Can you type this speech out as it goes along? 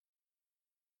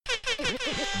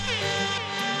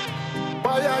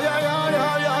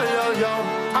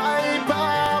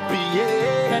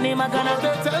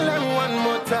Tell them one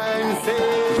more time, say.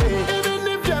 Even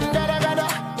if you're gada,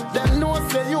 them know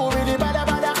say you really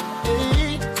bada.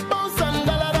 Hey, bounce and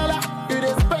dala. You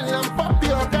just spend and pop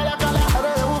your kala.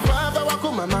 Father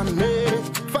wakuma mame,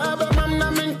 Father mamna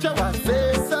mincha wase,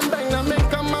 sambang na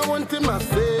minka ma wanti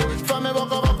mase, fame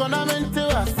wako na minti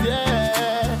wase,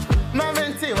 ma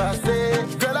minti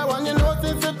wase. Girl, I want you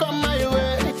notice you come my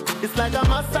way. It's like a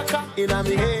massacre in a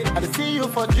me head. I see you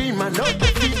for dream and not to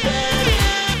be dead.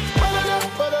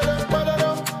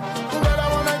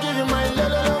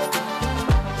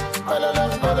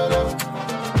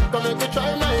 Come and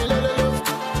try my little love.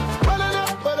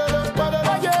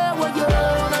 Yeah, well, yeah.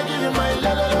 I wanna give you my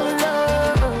little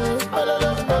love.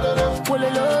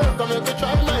 Come and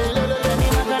try my little love.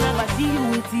 I'm gonna see you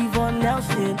with Yvonne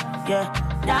Nelson. Yeah,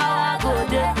 now I go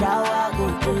there.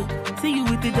 See you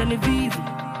with the Genevieve.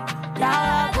 Now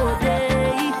I go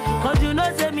there. Cause you know,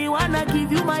 say me wanna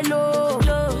give you my love.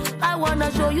 I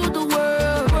wanna show you the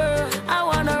world. I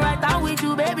wanna ride down with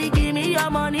you, baby. Give me your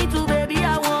money too, baby.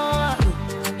 I want.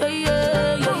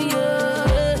 Yeah.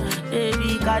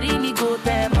 Baby, carry me go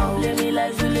them. Let me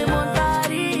like Sule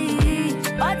Montari.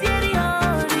 Patiri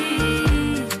Henry.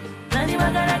 Nani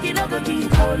magana ki no go ki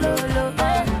solo.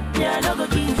 Yeah, no go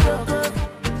ki solo.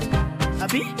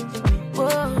 Abi?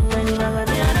 Oh, nani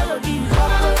magana ya no go ki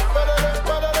solo.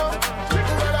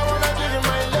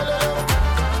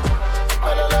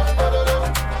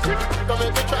 Come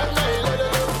and try my little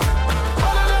love.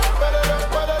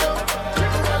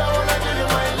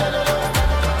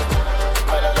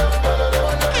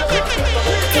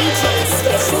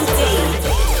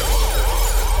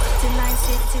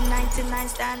 Tonight,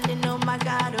 standing on my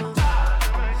God, oh.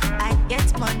 I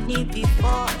get money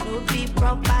before, no be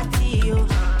property, oh.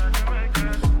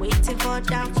 Waiting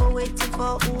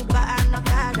for Uber and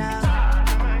Okada.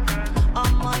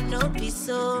 No be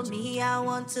so, me I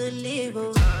want to live,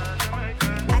 oh.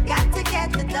 I got to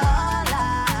get the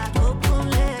dollar,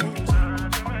 okule.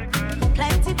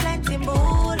 Plenty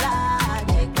moolah,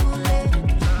 jekule.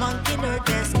 Monkey no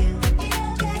get skill,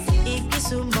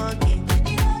 ikisu monkey.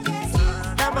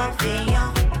 Double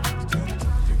fiyon,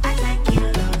 I like you,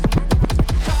 Lord.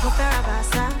 Mo fẹ́ ra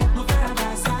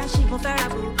Versace, mo fẹ́ ra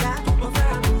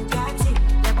Bugatti.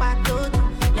 Lepa todo,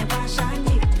 lepa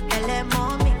shiny, ele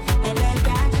mommy, ele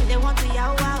daddy. They want to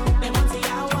yawa, they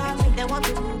want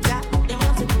to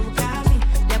Bugatti,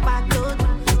 Lepa todo,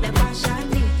 lepa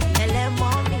shiny, ele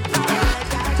mommy, ele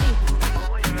daddy.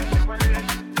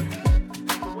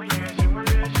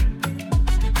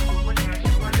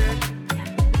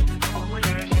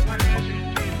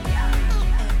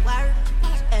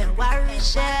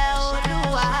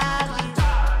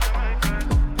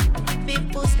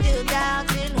 People still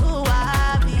doubting who I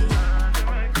be.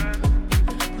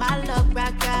 My love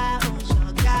braka,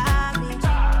 Shogami.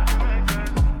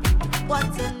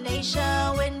 What's a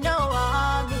nation with no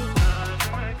army?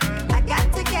 I got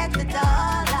to get the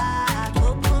dollar,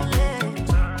 kokule.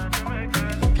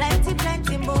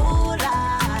 Plenty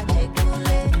moolah,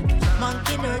 jekule.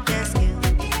 Monkey no get skill,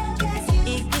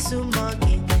 ikisu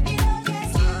monkey.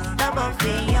 Double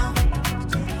fiyon,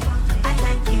 I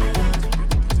like you, Lord.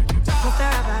 Mo fẹ́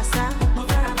ra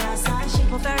Versace,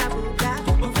 mo fẹ́ ra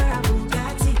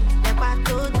Bugatti. Lepa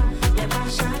todo, lepa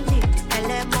shiny,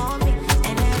 ele mommy,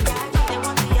 ele daddy. They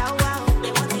want to yawa,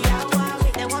 they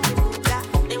want to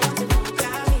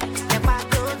Bugatti, Lepa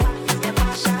todo, lepa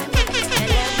shiny,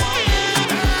 ele mommy.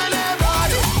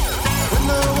 Anybody, we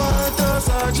no want to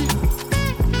search it.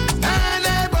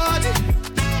 Anybody,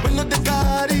 we no the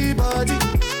carry body.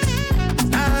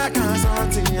 I can't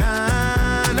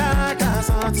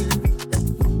something.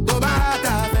 Go back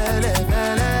to fele,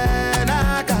 I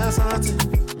can't something.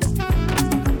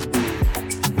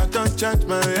 I don't charge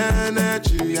my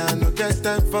energy. I no get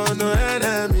time for no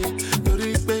enemy. To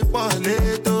repay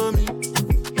wale to me.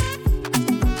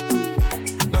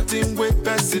 Nothing with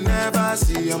person never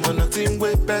see. I'm on nothing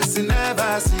with person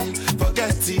never see.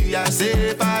 Forget it, I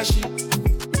say bashi.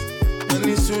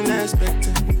 Money soon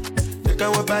expected. Take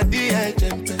our body, I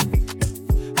jump.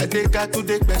 I take her to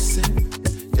the person.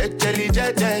 Jelly.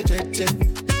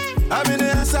 I'm in the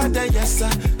answer, then yes, sir.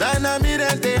 Then I'm in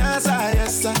the answer,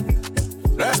 yes, sir.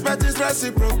 Respect is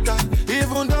reciprocal,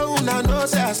 even though I know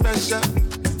say special.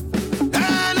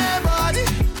 Anybody,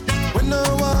 we no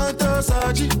want to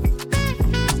search it.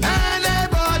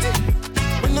 Anybody,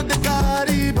 we no the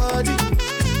carry body.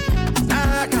 I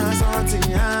can't something.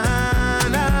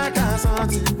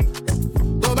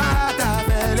 Go back to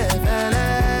fele,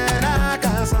 I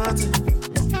can't something.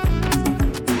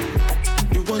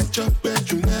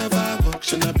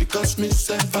 Cause me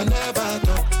self I never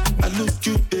thought I look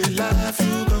you, they laugh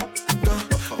you go.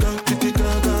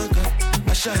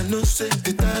 I shall no say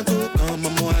the time go come,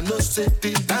 mama. I no say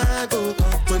the time go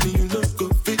come. When you look go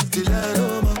fit the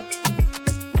line,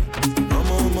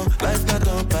 mama. Life not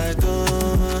on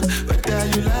python. Whether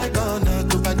you like or not,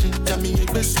 go back to me, you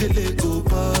best go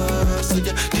pass. So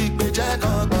yeah, keep me jack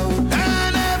on bound.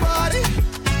 Anybody,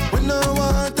 when no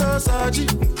one to surgery.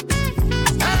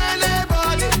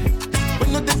 Anybody, when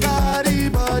no the carry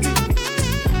body.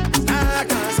 I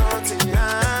can't something, I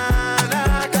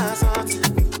can't something.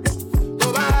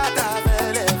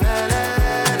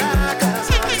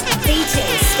 DJ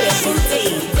Special D.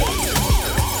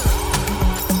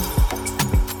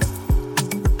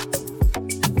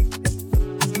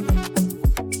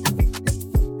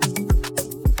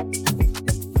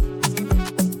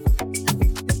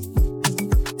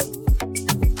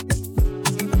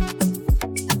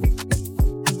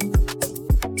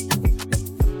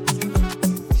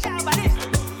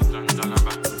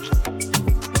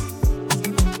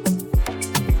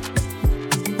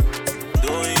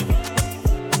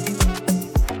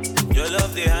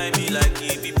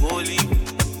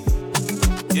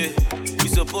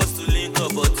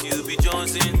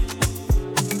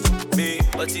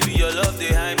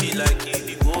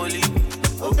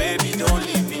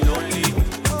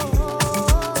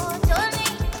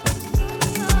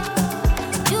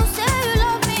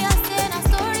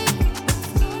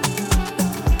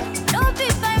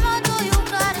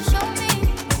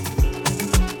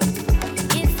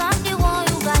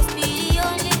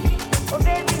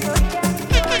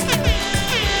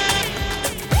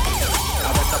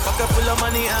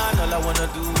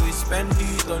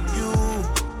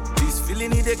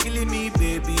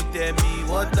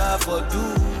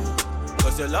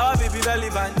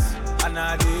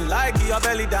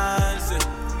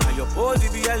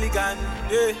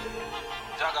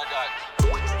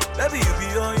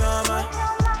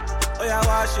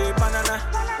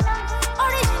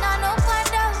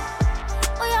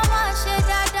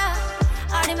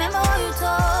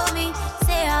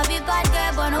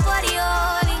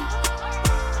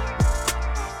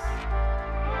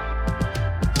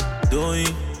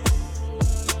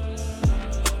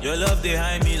 Your love they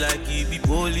hide me like it be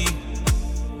bully.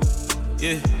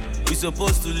 Yeah, we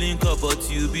supposed to link up,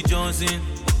 but you be Johnson.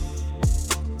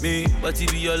 Me, but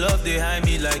it be your love they hide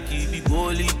me like it be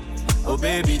bully. Oh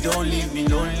baby, don't leave me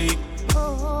lonely.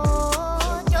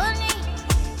 Oh, Johnny,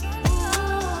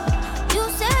 you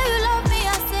say you love me,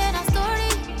 I said a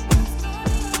story.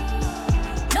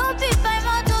 No big by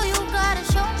motto, you gotta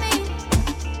show me.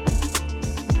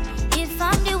 If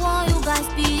I'm the one, you guys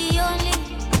be the only.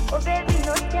 Oh baby,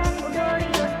 no chance, story.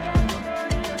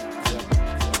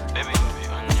 Baby,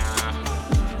 anya.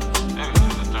 Baby,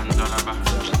 $10.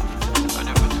 I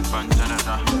never took $1.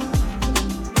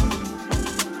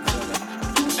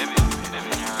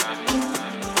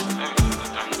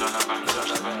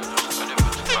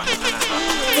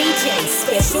 DJ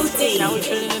Special D. Now we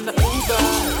chillin' in the Uber,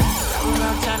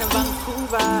 around town in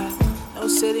Vancouver. No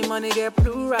city money get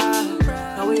blue ride.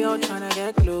 Now we all tryna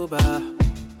get global.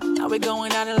 Now we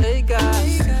going out in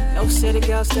Lagos. No city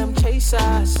girls them chase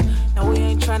us. Now we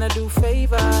ain't tryna do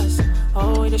favors.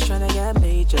 Oh, we just tryna get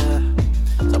major.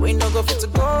 So we no go fit to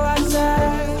go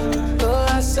outside, go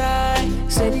outside.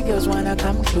 City girls wanna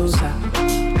come closer.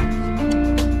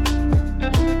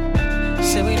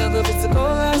 Say we no go fit to go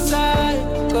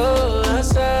outside, go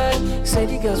outside.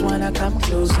 City girls wanna come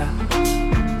closer.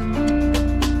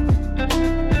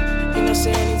 You know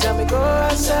say anytime we go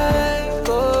outside,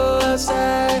 go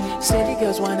outside. City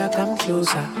girls wanna come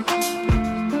closer.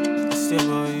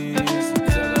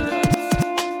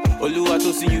 Oluwa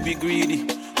to see you be greedy.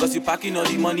 Cause you packing all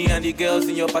the money and the girls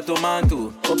in your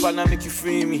patomanto. Hope I make you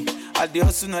free me. I dey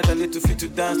hustle night and little fit to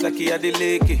dance like he had the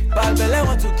lake. Bad belly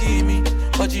want to kill me.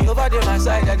 But you over there my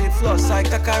side, I dey floss like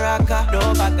kakaraka.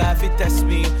 No bag fit test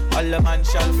me. All a man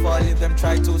shall fall if them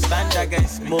try to stand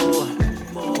against me. Mo,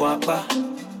 wapa,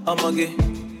 amage,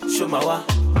 show my wa.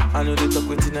 I know they talk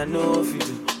with I know if you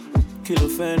do. Kilo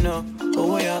feno,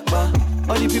 oh yakba.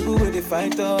 All the people where they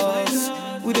fight us.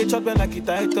 We dey chop them like it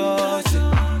tight us.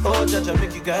 Oh, Jaja,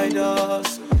 make you guide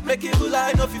us. Make it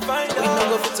line up, you find us. We no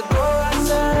go fit to go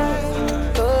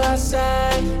outside, go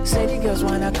outside. City girls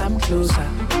wanna come closer.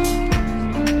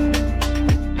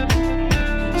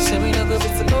 Say we no go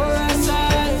fit to go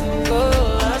outside, go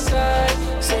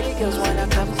outside. City girls wanna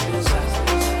come closer.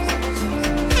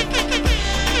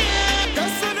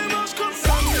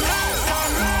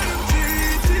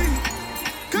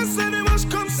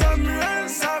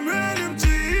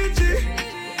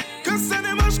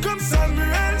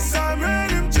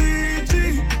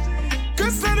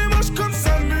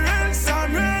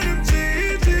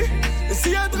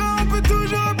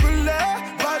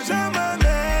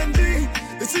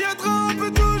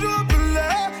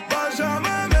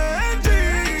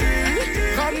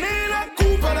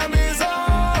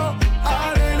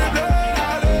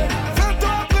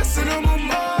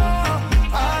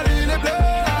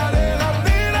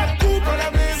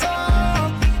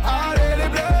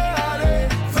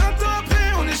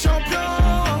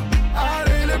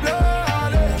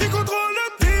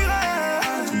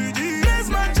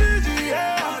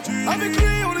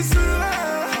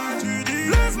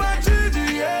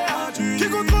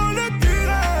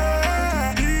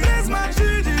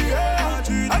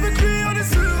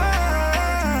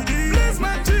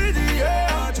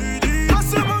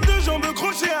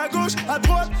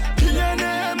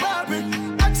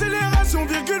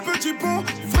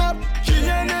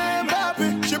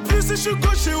 si je suis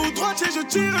gaucher ou droitier, je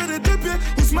tire des deux pieds.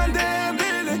 Ousmane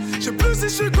Dembélé. Je sais plus si je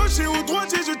suis gaucher ou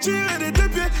droitier, je tire des deux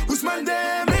pieds. Ousmane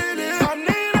Dembélé.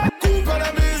 Ramenez la coupe à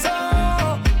la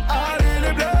maison. Allez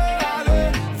les bleus,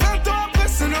 allez. 20 ans après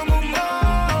c'est le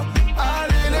moment.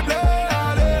 Allez les bleus,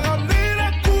 allez. Ramenez la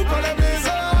coupe à la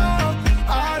maison.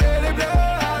 Allez les bleus,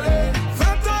 allez. 20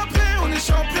 ans après on est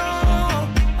champion.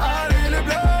 Allez les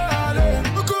bleus, allez.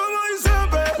 Comment ils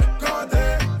s'appellent Kanté,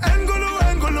 N'Golo,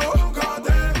 N'Golo,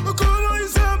 Kanté. Comment ils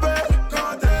s'appellent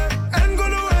Kanté,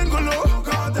 N'Golo, N'Golo,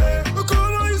 Kanté.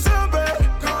 Comment ils s'appellent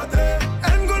Kanté,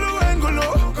 N'Golo, N'Golo,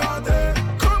 Kanté.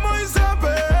 Comment ils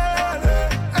s'appellent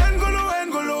N'Golo,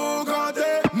 N'Golo, Kanté.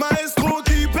 Maestro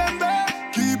Kipembe,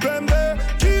 Kipembe,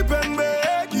 Kipembe,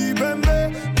 Kipembe,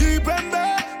 Kipembe,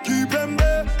 Kipembe,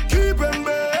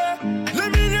 Kipembe. Les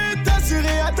minutes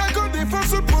assurées, attaquant,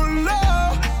 défense pour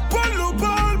l'or. Paulo,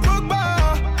 Paul, Pogba.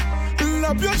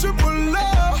 La pioche pour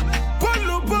l'or.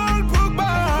 Paulo, Paul,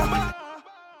 Pogba.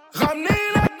 Ramenez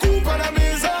la coupe à la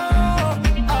maison.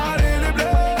 Allez les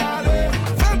bleus, allez.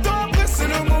 20 ans après c'est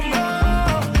le moment.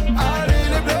 Allez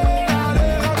les bleus,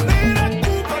 allez. Ramenez la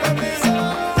coupe à la maison.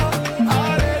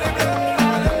 Allez les bleus,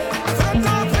 allez. 20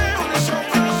 ans après on est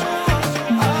champion.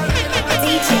 Allez les bleus.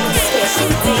 DJ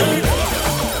Special D.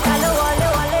 Hello, wale,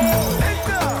 wale.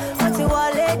 Oti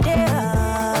wale de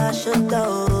shut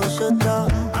up.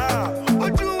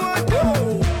 What you want to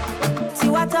See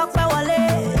what talk for wale.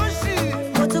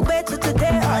 Go to bed to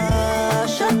today.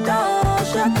 Shut up.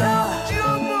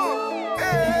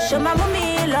 Show my mommy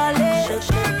lolly.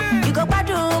 You go back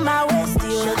to my waist,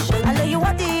 yo. I know you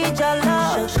want it, your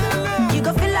love. You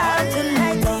go feel out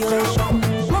tonight, yo.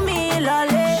 Mommy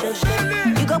lolly.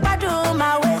 You go back to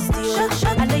my waist, yo.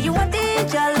 I know you want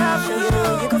it, your love, yo.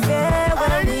 You go feel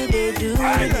what we did do.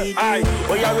 Aye,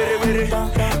 oya were were.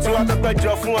 Tí wọ́n tó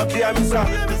péjọ fún ọ kí á mi sá.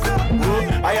 Wo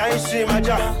àyà ń ṣe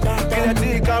májà. Kílẹ̀ tí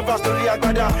canvas lórí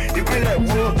agbádá. Ìpínlẹ̀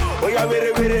wo oya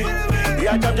were were.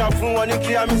 Ìyá jájá fún wọn ní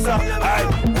kí á mi sá. Aye,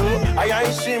 wo àyà ń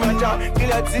ṣe májà.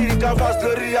 Kílẹ̀ tí canvas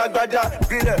lórí agbádá.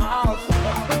 Ìpínlẹ̀.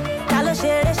 Ta ló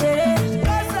ṣeré ṣeré?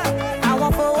 Àwọn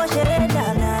fowó ṣeré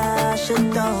dáná.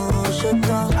 Ṣetán.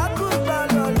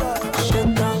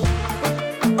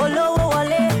 Olówó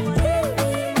wọlé.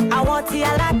 Àwọn tí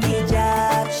alákìjà.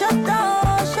 Ṣetán.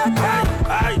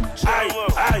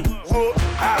 Aye, wo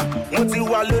mo ti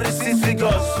wà lórí 6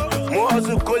 figures. Mo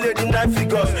hustle kó lè di 9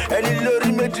 figures. Ẹni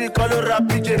lórí méjì kan ló ra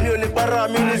PJ. Mi ò lè para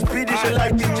mi ní speedy ṣe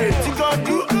like DJ. Tí kan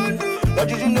dú. But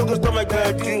you no go stop my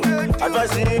bedroom.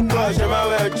 Advice in push, I'm a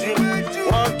virgin.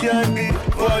 One can be,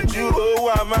 but you,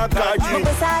 oh, I'm a kaji. Mo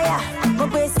pe sáyà, mo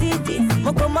pe sídì,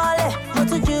 mo pe mọ́lẹ̀, mo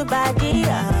tún ju bàdí.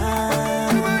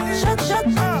 Ṣọ́k.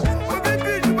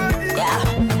 Yeah.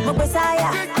 Mo pe sáyà,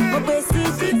 mo pe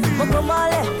sídì, mo pe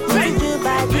mọ́lẹ̀, mo tún ju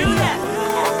bàdí.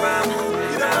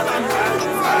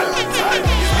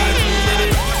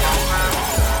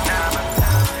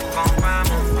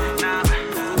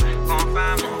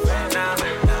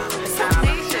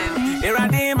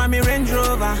 Range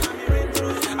Rover,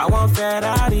 I want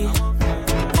Ferrari,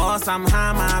 or some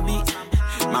Hammer beat,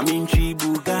 my Minchi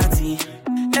Bugatti.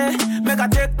 Make a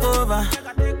take over,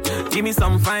 give me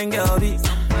some fine girl beats.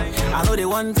 I know they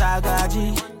want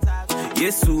Tagaji,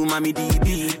 yes, to Mami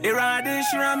DB. They ride this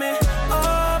shirame,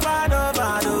 oh, bado,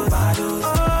 bado, bado,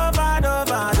 oh, bado,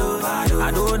 bado, bado.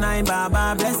 I don't know,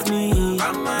 Baba bless me,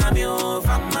 Fama me, oh,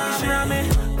 Fama shirame,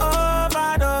 oh,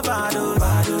 bado, bado,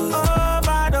 bado, oh.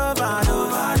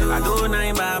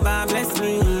 Baba bless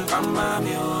me.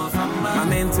 My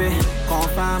mente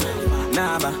confirm,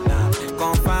 naba,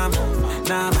 confirm,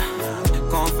 naba,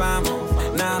 confirm,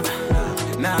 naba,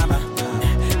 naba.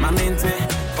 My mente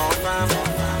confirm,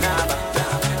 naba,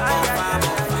 confirm,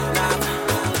 naba,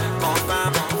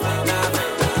 confirm, naba,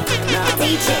 naba.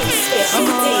 DJ Special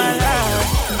D.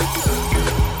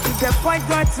 If the point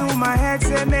got to my head,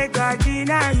 say make I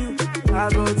deny you. I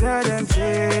go tell them,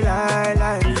 say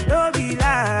lie, don't be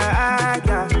like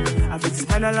that. I fit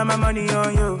spend all of my money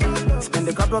on you. Spend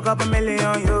a couple million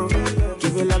on you.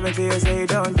 Give you love until you say you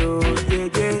don't do,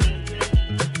 yeah.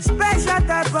 Special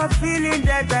type of feeling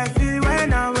that I feel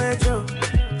when I'm with you.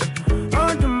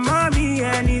 Oh, the mommy,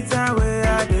 anytime where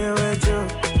I deal with you.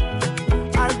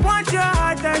 I want your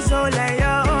heart and soul and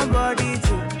your own body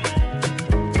too.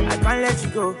 I can't let you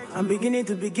go. I'm beginning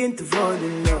to fall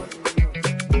in love.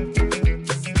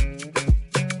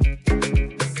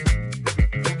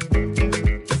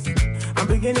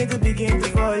 Begin to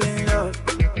fall in love.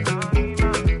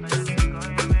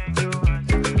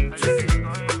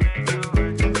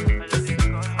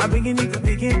 I'm beginning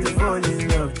to fall in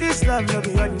love. This love no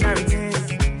be ordinary thing.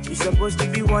 It's supposed to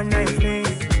be one night thing,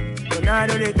 but now I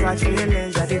know they call catch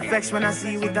feelings. I get vexed when I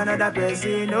see with another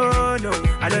person. No, no,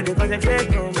 I don't dey concentrate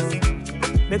no more.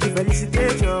 Make you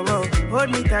felicitate your love. Hold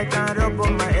me tight and rub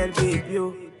on my head,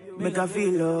 baby. Make I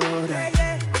feel alright.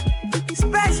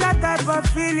 Special type of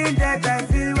feeling that I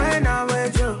feel when I'm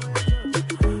with you.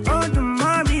 Oh, the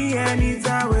mommy,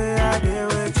 anytime where I deal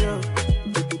with you.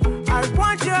 I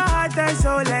want your heart and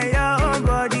soul and your own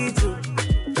body too.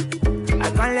 I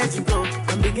can't let you go.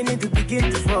 I'm beginning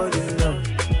to fall in love.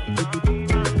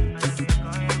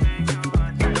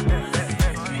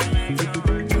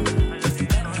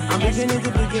 I'm beginning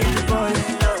to fall in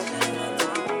love.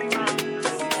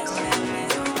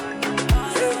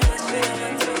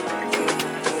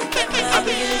 I'm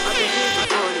beginning to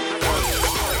fall in love.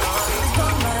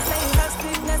 Say you have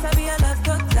sweetness, I be a love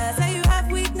doctor. Say you have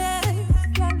weakness,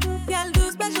 girl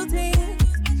do special things.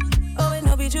 Oh, it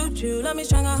no be true. Love me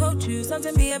strong, I hold you.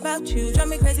 Something be about you. Drive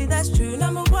me crazy, that's true.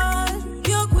 Number one,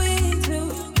 you're queen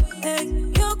too. Hey,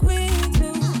 you're queen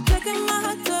too. Taking my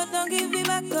heart up, don't give me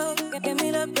back up. Give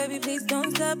me love, baby, please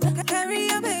don't stop. Carry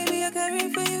your baby, I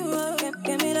carry for you. Oh.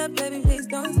 Give me love, baby, please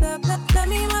don't stop. Let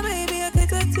me, my baby, I can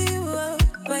talk to you. Oh.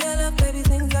 For your love, baby,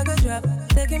 things like a drop.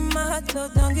 Taking my heart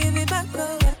up, don't give it back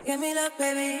up. Give me love,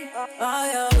 baby. All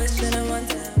your wishing I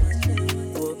want it.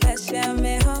 Oh, best share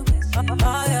me home.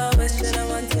 All your wishing I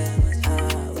want it.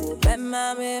 Oh, bet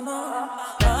my memo.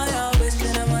 All your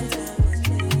wishing I want it.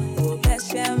 Oh,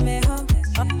 best share me home.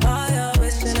 All your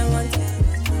wishing I want it.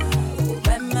 Oh,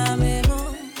 bet my memo.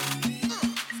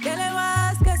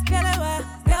 Skelewa.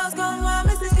 Girls come on,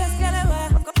 Mrs. Skelewa.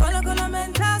 Kola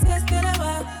mentas,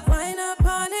 Skelewa. Wine up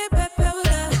on it, pepe with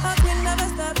that. Up and never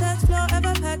stop, that flow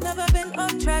ever pack. Never been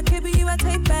on track. Maybe you I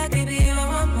take back. Maybe you I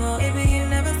want more. Maybe you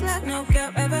never slack. No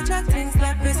girl ever track things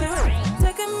like this.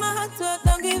 Taking my heart up,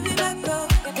 don't give it back up.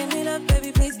 Give me love,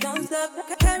 baby, please don't stop.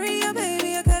 Carry your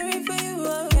baby, I carry for you.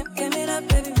 Oh. Give me love,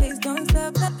 baby, please don't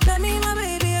stop. Let me, my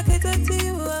baby, I can talk to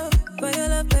you. Oh. For your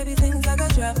love, baby, things like a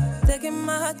drop. Taking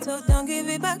my heart up, don't give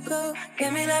it back up.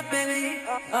 Give me love, baby.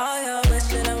 All your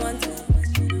wishing I want it.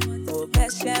 Oh,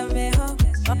 best share me home.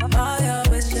 All your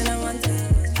wishing I want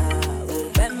it.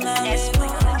 Oh, bet my name.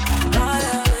 All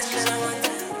your wishing I want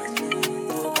it.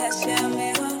 Oh, best share me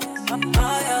home.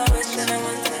 All your wishing I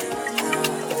want it.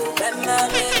 Oh, bet my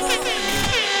name.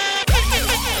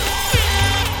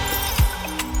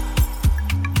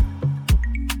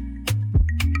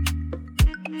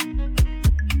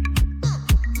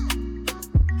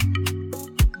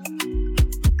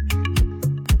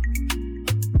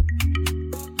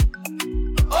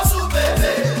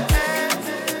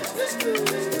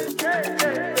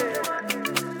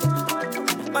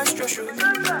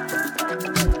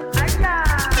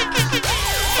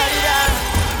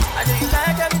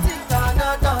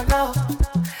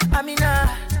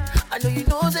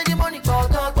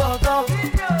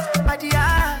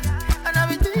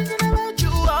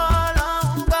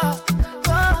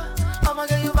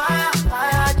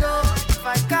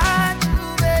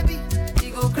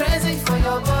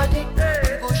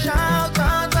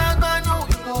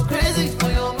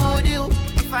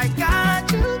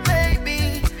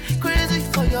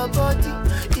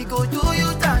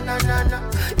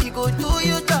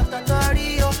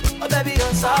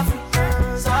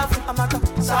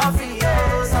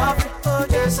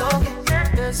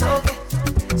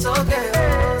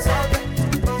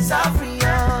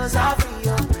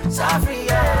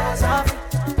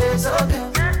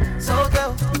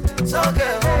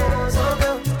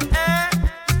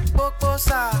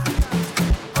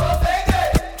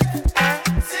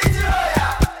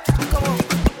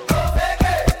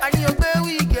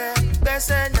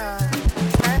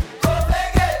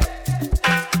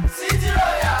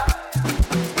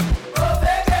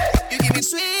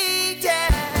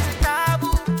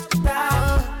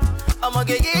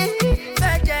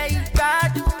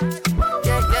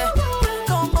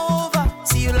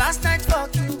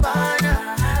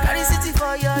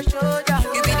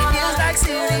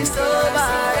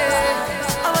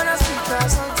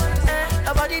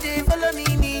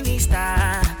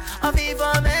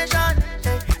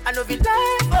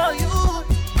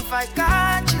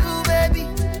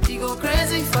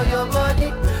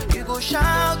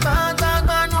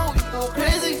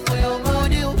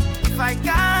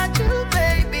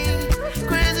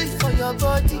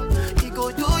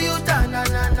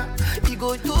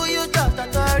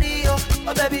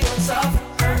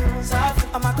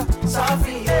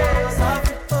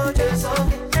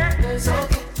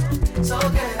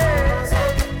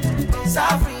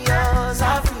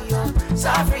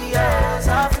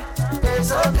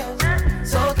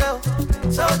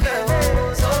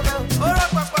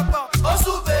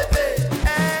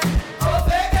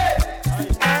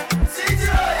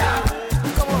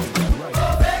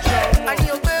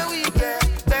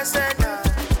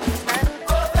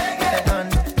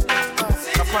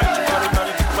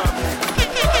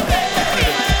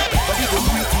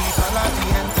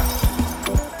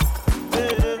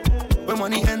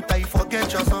 money enter, you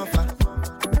forget your suffer.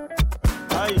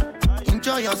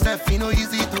 Enjoy yourself, you know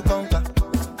easy to conquer.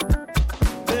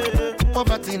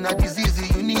 Poverty not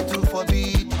disease, you need to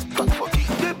forbid.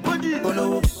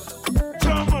 Follow.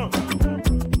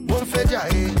 Won't fetch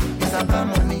it's about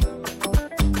money.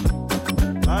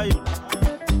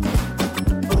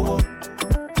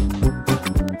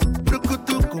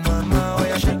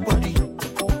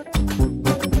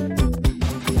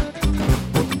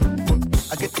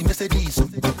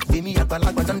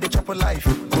 Life.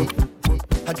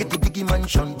 I get the biggie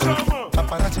mansion.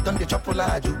 Paparazzi done the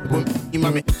chopolage.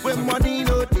 When money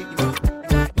no day,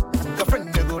 your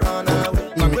friend they go run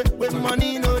away. When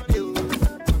money no day,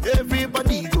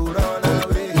 everybody go run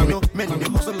away. You know, men they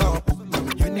hustle up.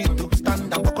 You need to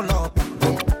stand and buckle up.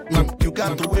 You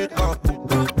got to wake up.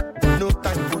 No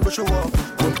time for the show up.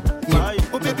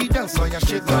 Oh baby dance on your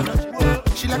shake on.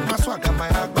 She like my swag and my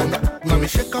agbada. Mommy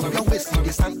shake up your waist in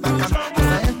the sand back. As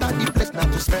I enter the place now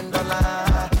to spend $.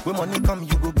 When money come,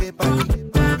 you go pay party.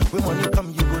 When money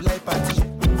come, you go like party.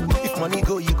 If money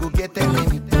go, you go get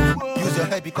enemy. Use your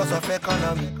head because of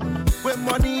economy. When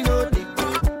money no day,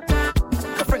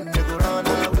 your friend they go run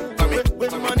away.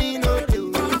 When money no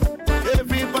day,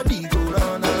 everybody go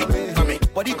run away.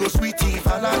 Body go sweetie if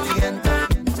I like the enter.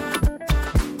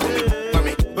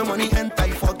 When money enter,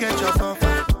 you forget your suffer.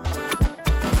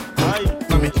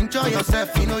 Enjoy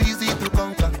yourself, you know easy to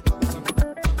conquer.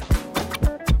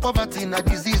 Poverty not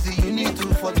disease, you need to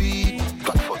forbid.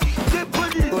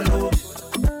 Oh no.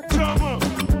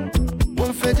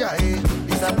 Won't fetch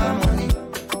it's about money.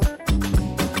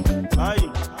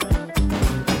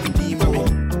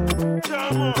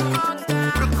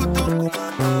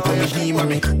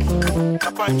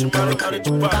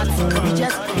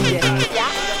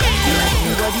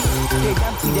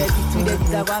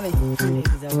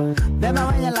 Remember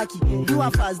when you're lucky, do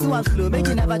one fast, do one slow, make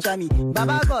you never try me.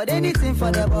 Baba God, anything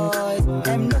for the boys.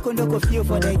 Them no feel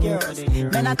for the girls.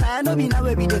 Men I tire, no be now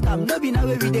where we they come, no be now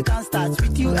where we they can start.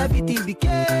 With you, everything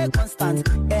became constant.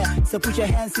 Yeah, so put your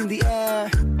hands in the air,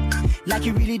 like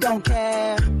you really don't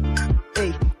care.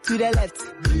 Hey, to the left,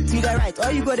 to the right,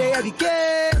 all you go there, be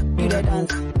care. Do the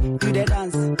dance, do the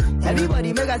dance.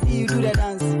 Everybody make us see you do the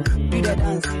dance, do the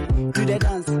dance, do the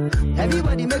dance.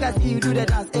 Everybody make us see you do the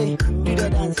dance, hey, do the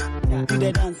dance, do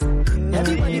the dance.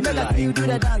 Everybody make us see you do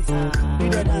the dance, do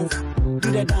the dance,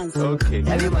 do the dance. Okay.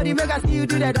 Everybody make us see you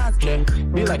do the dance. Okay.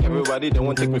 Be like everybody, they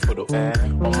won't take me photo.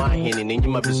 On my hand, and you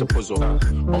might be supposed on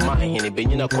my hand,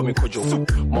 and you call me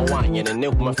Kojo. My wine, and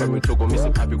never my family Togo,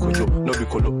 Mr. Papi Kojo. No be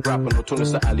colo, rap no tono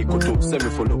Ali Koto, semi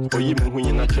follow, or even when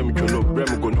you're not chemical,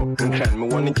 Bremogono, and can me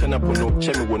one in Chanapono,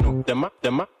 Chemigono,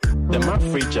 Dema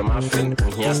free Jama friend,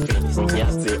 when he has been, when he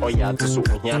has the Oya to so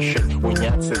when he has shed, when he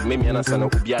has said, maybe Anasana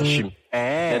Ubiashim.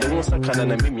 And the most I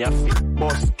can and maybe a fit.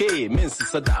 Boss gay, Men's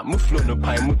Sada, Muflo no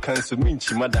pie, Mukansu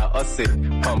Minchi, Mother, or say,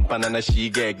 Pampanana she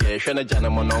gag, Shana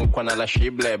Janamon, Quanala she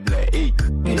ble ble. Hey,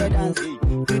 do the dance,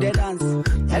 do the dance.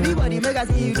 Everybody make us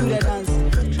see you do the dance,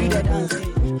 do the dance,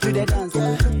 do the dance.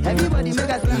 Everybody make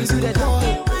us see you do the dance.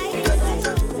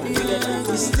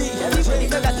 Everybody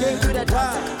make us see you do the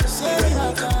dance.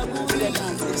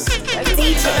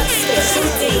 DJ Special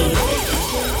D.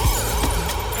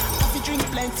 Drink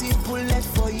plenty bullet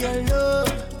for your love.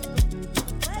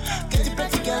 Get the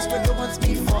pretty girls but don't want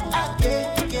me for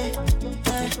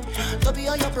Don't be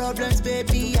all your problems,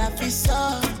 baby, I feel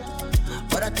soft.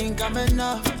 But I think I'm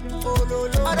enough. Oh, lo,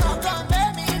 lo. I don't come,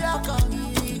 baby, look on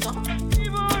me.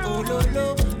 Oh, lo,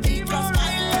 lo. Because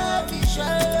my love is your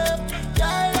love.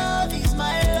 Your love is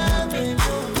my love, baby.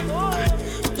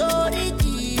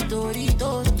 Dori-di,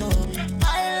 dori-do-do.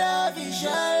 My love is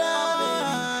your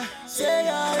love, baby. Say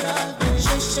your love.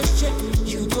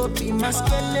 You go be my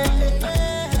skeleton.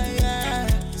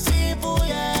 Simple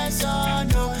yes or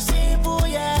no. Simple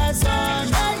yes or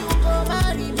no. You go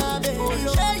marry my baby. You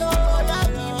go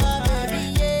love me my baby.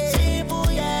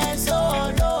 Simple yes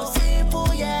or no.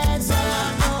 Simple yes or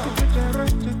no.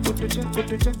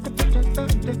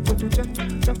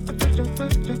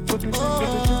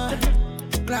 Oh,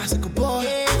 classic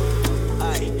boy.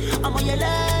 I'm on your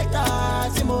letter.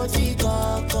 Timothy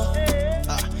Coco.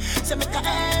 So make a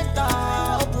enter,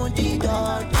 open the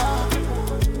door.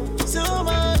 So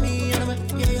mommy,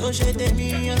 so she tell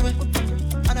me,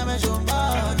 and I'm a jumbo.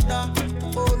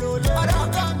 Oh lo lo, I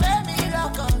don't come, baby,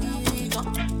 look on me.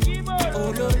 Oh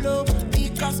lo lo,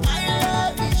 because my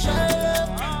love is your love,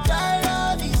 your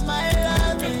love is my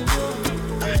love, baby.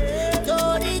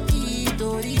 Dori-di,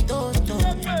 dori-do-do,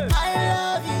 my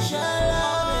love is your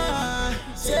love.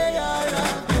 Say your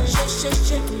love,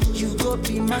 shake, you go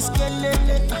be my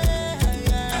skeleton.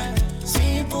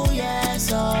 Simple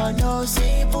yes or no,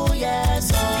 simple yes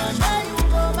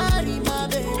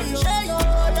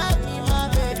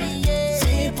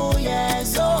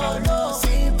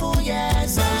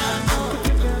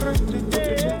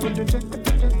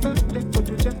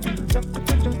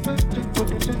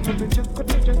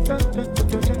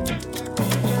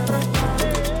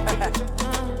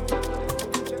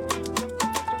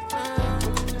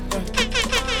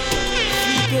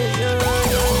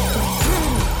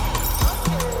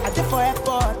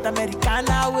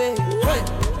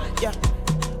Yeah.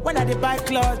 When I dey buy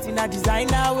clothes in a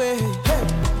designer way. Hey.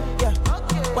 Yeah.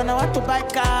 When I want to buy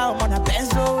car, I'm on a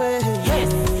Benz way.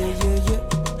 Yes.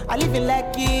 Yeah. I live in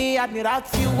Lekki,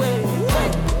 Admiralty way.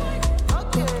 Hey.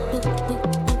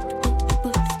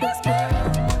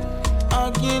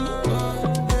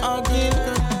 Again.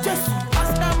 Just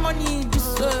pass that money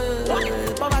this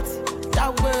way. Poverty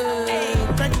that way.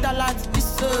 Credit alert this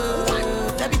way.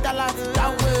 Debit alert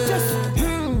that way. Just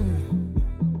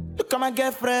look at my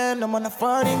girlfriend, I'm on a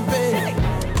foreign pay.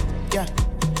 Yeah.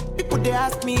 People they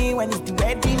ask me when it's the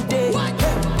wedding day.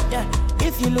 Yeah.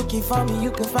 If you're looking for me,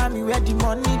 you can find me where the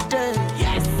money day.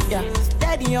 Yes. Yeah.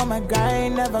 Steady on my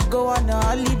grind, never go on a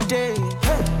holiday.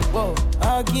 Hey. Whoa.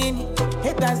 Again.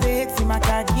 Haters they hate see my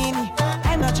kagini.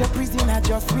 I'm not your prisoner,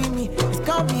 just free me. It's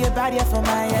gonna be a barrier for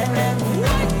my enemy.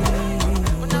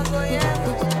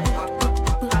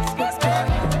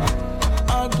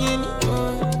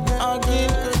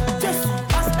 Again. Just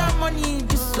pass that money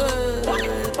this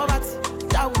way. Poverty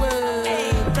that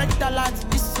way. Credit alert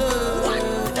this way.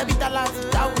 Debit alert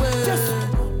that way. Just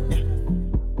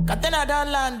Katena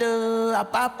down land, a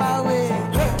papa way.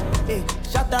 Hey,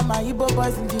 shout out my Igbo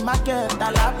boys in the market,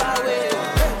 Alaba way.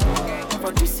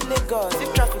 From this Lagos,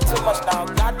 if traffic too much now,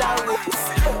 gather ways.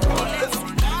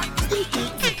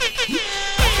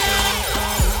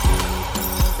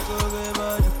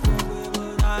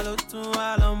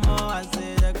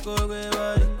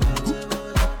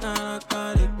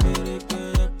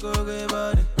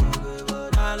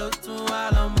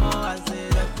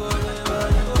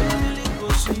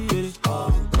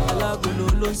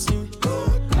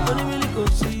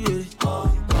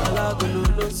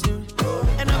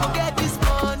 And I will get this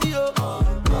money, oh.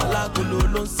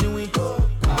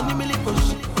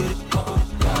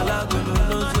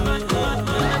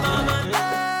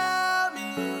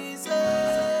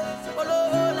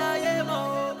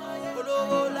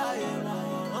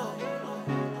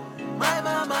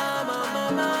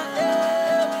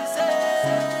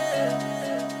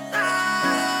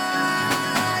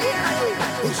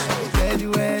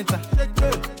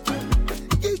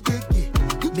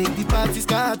 Make the party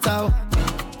start out.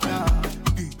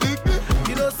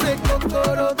 You know say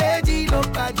kokoro beji no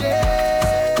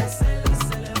pajes.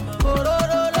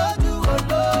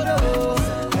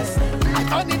 I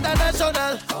turn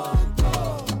international.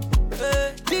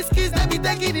 These kids they be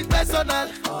taking it personal.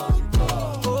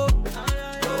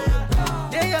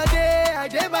 Day a day, I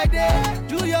day by day.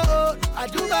 Do your own, I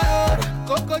do my own.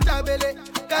 Coco Jabele,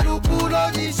 Karukuro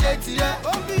ni shetia.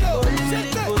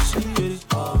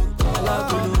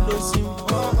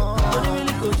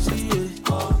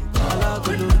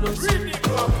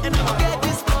 And I will get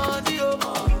this money, oh.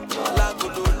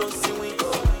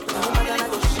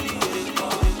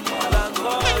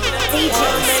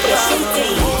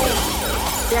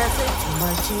 Dancing to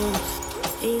my tunes,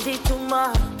 is it too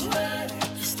much?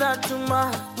 It's not too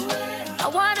much. I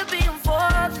wanna be on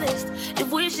fourth list. If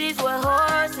wishes were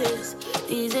horses,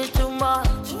 is it too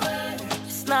much?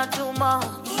 It's not too much.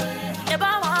 If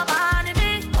I want money,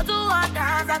 me, I do want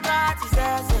dance, I got to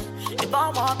say. If I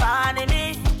want money,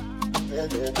 me,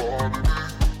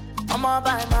 I'ma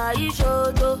buy my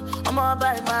shoto, I'ma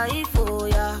buy my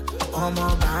foya,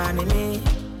 I'ma buy me.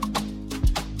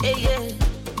 Yeah, yeah.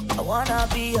 I wanna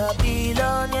be a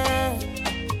billionaire,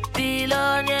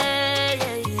 billionaire,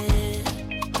 yeah, yeah.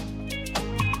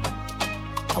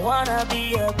 I wanna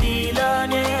be a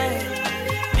billionaire,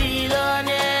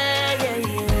 billionaire, yeah,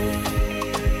 yeah.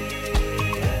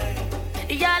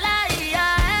 Yala,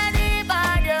 yeah,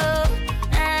 anybody,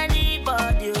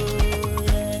 anybody,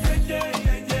 yeah.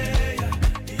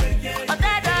 I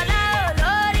said,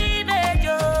 Lori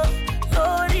Bejo,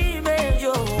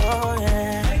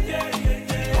 yeah.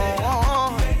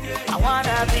 I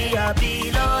wanna be a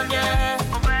billionaire,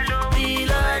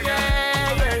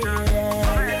 billionaire, yeah, yeah.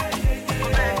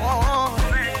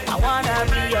 I wanna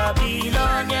be a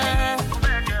billionaire,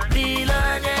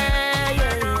 billionaire,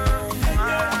 yeah.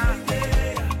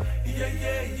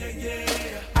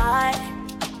 I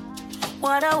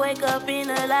wanna wake up in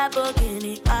a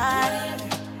Lamborghini.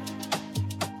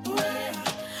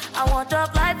 I want to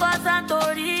fly for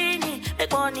Santorini,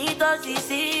 make money to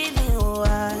see me.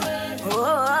 Oh,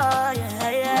 yeah,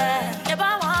 yeah. If I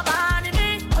want money, me,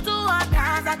 I do want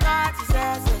dance, I got to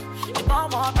say. If I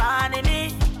want money, me,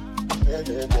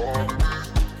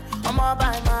 I'ma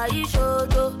buy my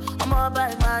shoto, I'ma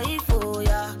buy my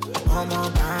foya, I'ma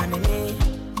buy me.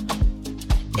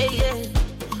 Yeah, yeah.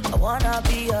 I wanna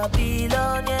be a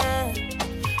billionaire,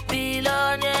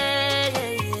 billionaire,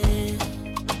 yeah, yeah.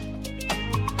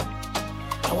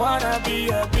 I wanna be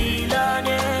a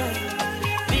billionaire,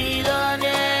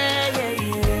 billionaire, yeah,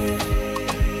 yeah.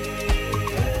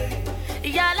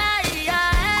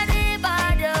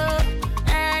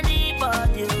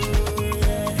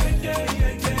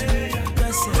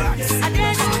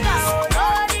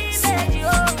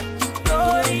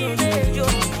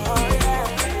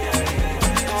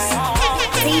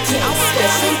 DJ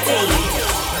Special D.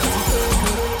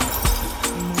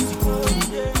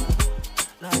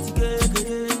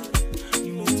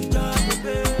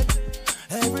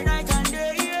 Every night and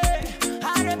day, yeah,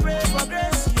 I dey pray for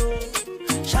grace, yo.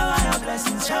 Shower your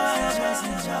blessings, shower your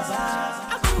blessings, Jabba.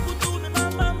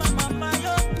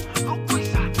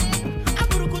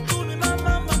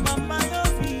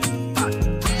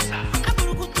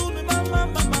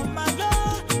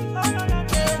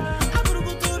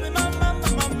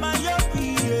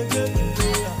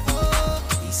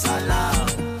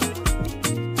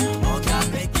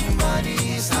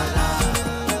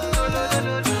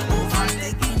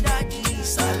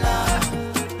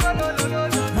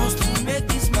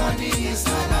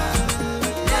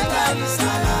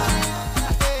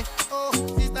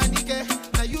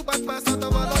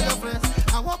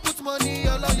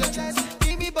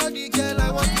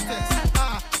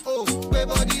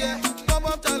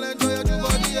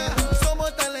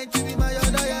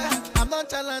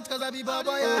 Cause I be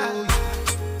baba, yeah.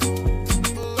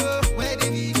 Where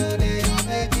did we go there,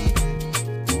 baby?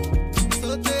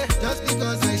 So just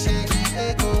because I shake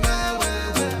it, go well.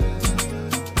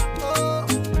 Oh,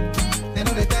 they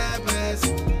know the time bless.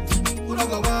 Who don't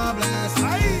go one bless?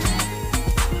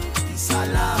 It's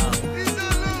allowed.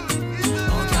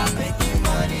 Oh, God, making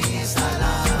money, it's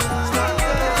allowed.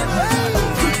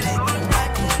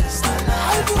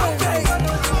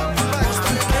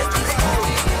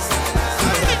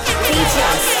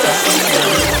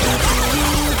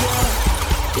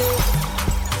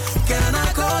 Can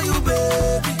I call you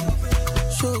baby?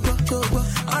 Sugar.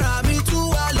 Alright, me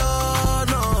too alone,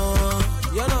 no.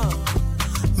 You know,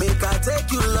 make I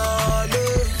take you lolly.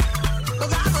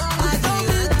 I don't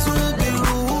mean to be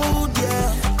rude, yeah,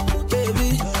 baby.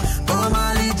 Oh, my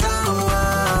little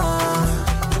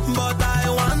one. But I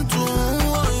want to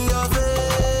on your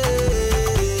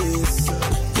face.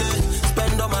 Yeah,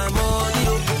 spend all my money,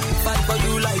 oh. Fight for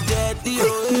you like that, oh.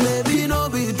 Maybe no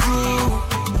be true.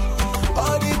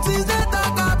 All the things they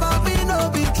talk about me no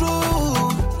be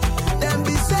true. Them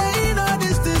be saying all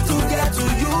these things to get to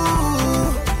you.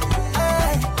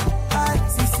 Hey,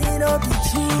 see, no be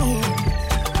true.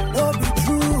 No be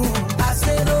true. I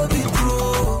say no be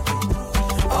true.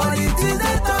 All the things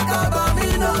they talk about me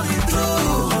no be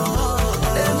true.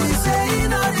 Them be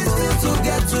saying all these things to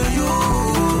get to you.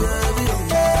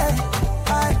 Hey,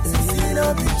 see, no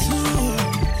be true.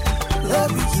 No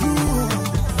be true.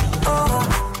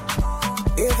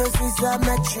 Ever since I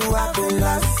met you, I've been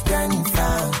lost and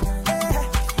found.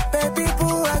 Baby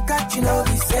boo, I got you, know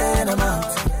the same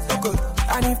amount.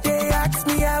 And if they ask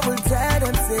me, I will tell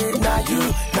them, say, now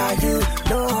you,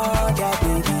 no other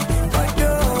baby. But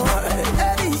no,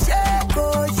 baby,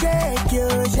 shake you.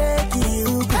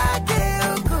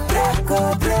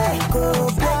 Break,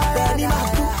 Benny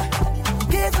Maku.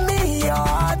 Give me your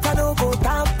heart, I don't go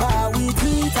tamper with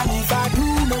it. And if I do,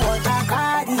 no what I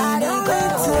carry, I don't go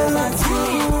to my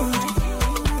team.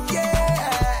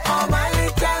 Yeah, all my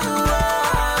little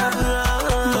one.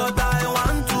 But I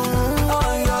want to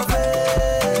on your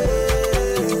face.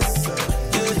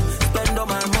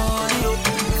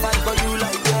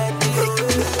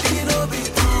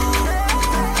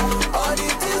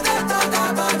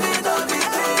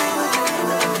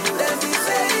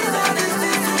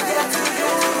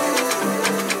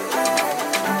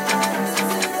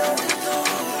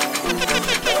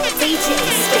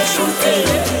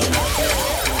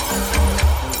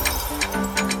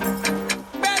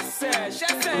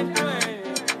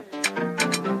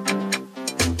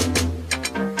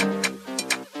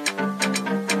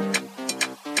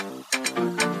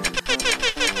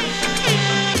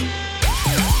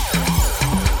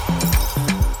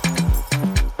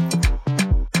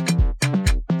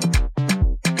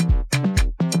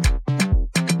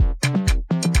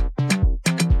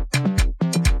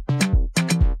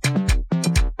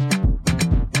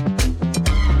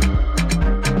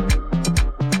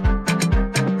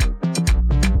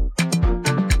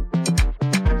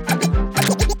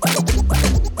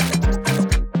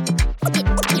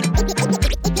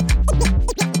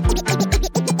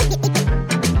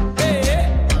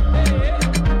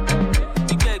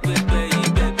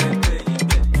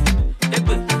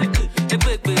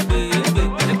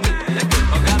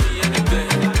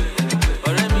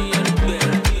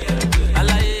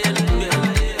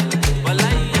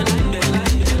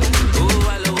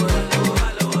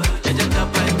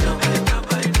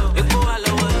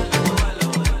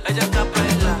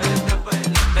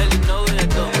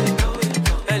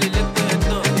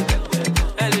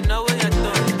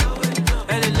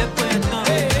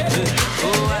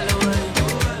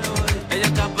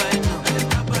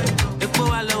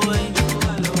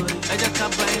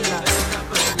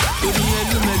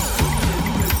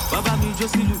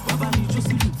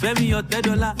 Femi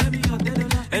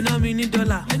 $10, and no mini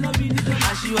dollar.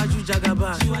 Ashiwaju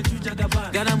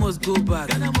Jagaba, Ghana must go back.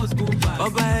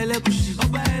 Oba Elekushi,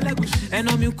 and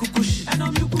no mu kukushi.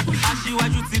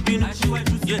 Ashiwaju Tibinu,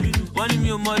 one in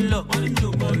your molo,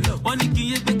 one in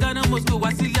Kiye, Ghana must go.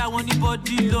 Wasilia, one in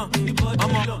body long.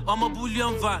 I'm a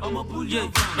bullion van, yeah,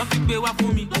 nothing pay what for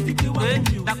me.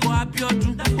 That's what I be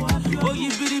on. Oh, you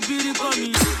biri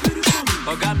coming.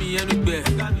 Ogami Yanube,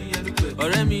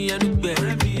 Oremi Yanube,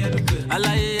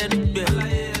 Alaye Yanube,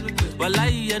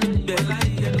 Walai Yanube,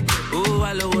 oh,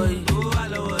 Alawai,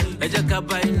 Eja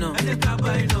Kabaino,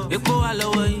 Eko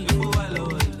Alawai,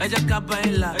 Eja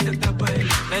Kabaila,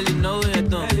 Eli no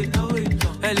Yaton,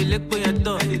 Eli Lekpo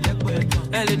Yaton,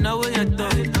 Eli no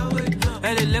Yaton,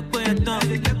 Eli Lekpo Yaton,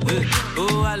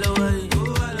 oh, Alawai,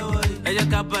 Eja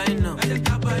Kabaino,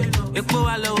 Eko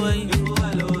Alawai.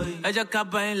 Eja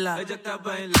Kabaila,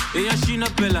 Eya Shina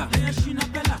Pella,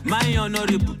 my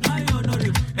honorable,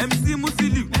 MC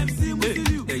Musiliu,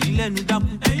 Eilenu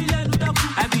Dapu,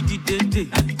 Abidi Dente,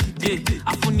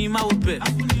 Afunima Ope,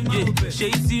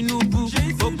 Sheisi Nubu,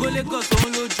 Ogoleko,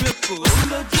 Olo Drepo,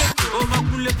 Oh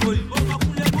Makule Poli,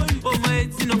 Oh my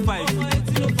 1805,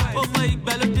 Oh my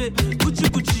Balade,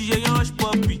 Gucci, Eyan Hush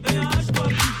Poppy,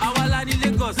 Awalani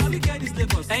Lagos,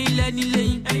 Eileni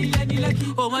Lane,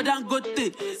 Oh Madame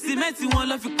Gote, Cimenti won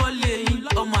lọ fi kọ́lé yín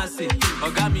ọmọ àṣẹ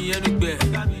ọ̀gá mi Yanube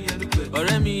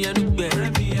ọ̀rẹ́ mi Yanube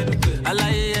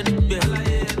aláyé Yanube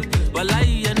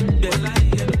wàláyé Yanube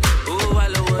owó wà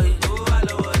lọ́wọ́ yìí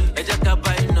ẹ jẹ́ ká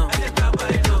bá iná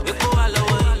epo wà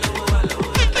lọ́wọ́ yìí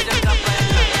ẹ jẹ́ ká bá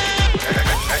iná.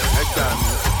 ẹ gbà mí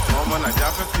ọmọ nàìjíríà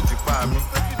fẹ́ fìdí pa mí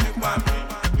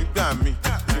nígbà mí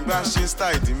tí bá ṣe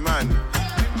style ìdí máa ní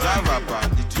ìdí àràbà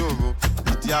ìdí òro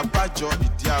ìdí abájọ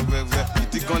ìdí awẹ́wẹ́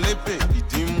ìdí gan lébè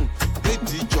ìdí mú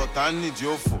ìdí ìjọ tá nídìí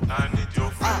òfò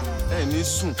ẹni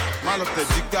sùn má lọ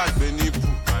tẹ̀dí gbàgbé níbù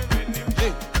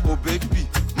ò bébì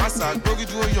má ṣàgbórí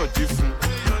dúró yọ̀dí fún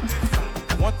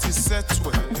wọ́n ti sẹ́tù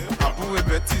ẹ̀ àbúrò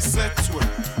ibẹ̀ ti sẹ́tù ẹ̀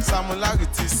Samulari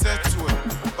ti sẹ́tù ẹ̀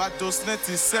Badosne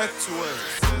ti sẹ́tù ẹ̀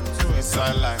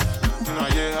ìsàlàyé nínú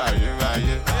ayé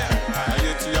ayérayé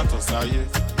ayé tí yàtọ̀ sáyé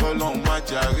bọ́lọ́hún má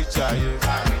jẹ́ àríjàyé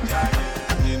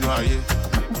nínú ayé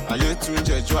ayé tún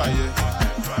jẹjọ́ ayé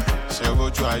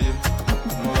ṣẹ̀rọ̀jú ayé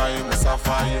múra ayé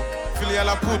mùsáfà ayé filiya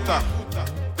la puta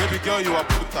baby girl you are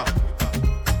puta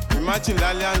imagine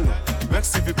lálẹ́ àná vex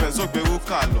fi benzo gbèrú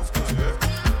kà lọ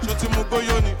ṣó ti mú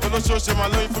gbóyó ni olóṣooṣe máa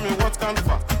lóyún fún mi what can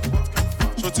fa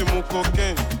ṣó ti mú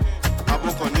cocaine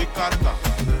abokọ̀ ní kàtà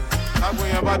tágbó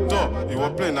yẹn bá dọ̀ ìwọ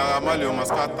play náírà má lè ọmọ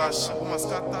skatasha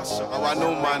àwa no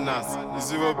manners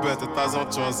 0 bet 1,000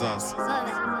 trousers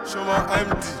ṣọmọ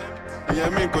md ìyẹn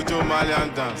mi kojú malian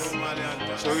dance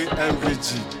sórí mvg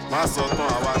má sọ tán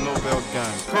àwa nobel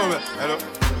gang kúrò hello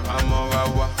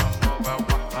amọ̀rawa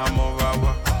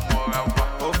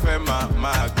ó fẹ́ máa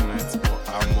magnet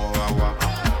amọ̀rawa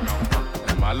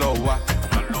ẹ̀ má lọ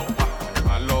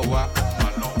wá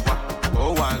ó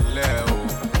wà nílẹ̀ o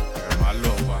ẹ̀ má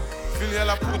lọ wá. Filia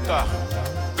la puta,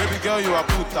 baby girl you are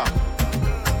puta,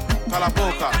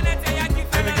 calaboca,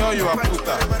 baby girl you are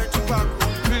puta,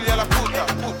 Filia la puta,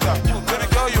 baby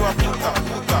girl you are puta,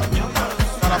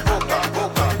 calaboca,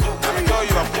 baby girl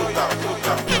you are puta,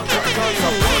 baby girl you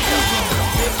are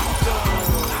puta.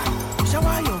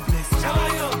 Shower your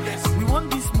bless, we want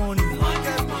this morning.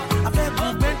 I beg you,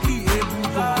 Bentley,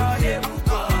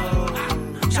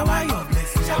 shower your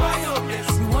bless,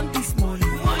 we want this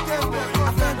morning.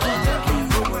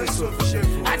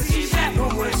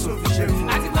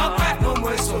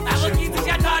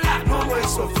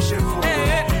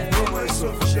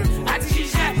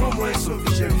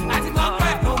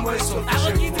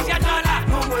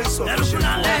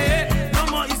 No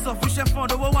more insufficient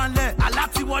fund, owó wà ńlẹ̀.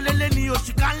 Aláti wọlé lé ní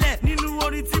oṣù kanlẹ̀. Nínú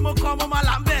orin tí mo kọ́ mo máa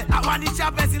là ń bẹ̀. Àwa ní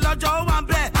sábẹ́sì lọ́jọ́ ó wà ń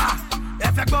bẹ̀. Ẹ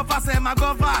fẹ́ gbọ́ fast ẹ máa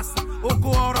gbọ́ fast. Oko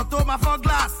ọ̀rọ̀ tó máa fọ́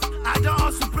glass. I don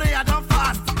hustle pray, I don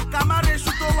fast. Kamare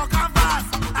ṣu tó wọ canvas.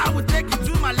 I will take you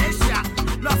to Malaysia.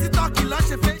 Lọ sí Turkey lọ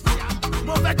ṣe facial.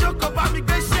 Mo fẹ́ jókòó bá mi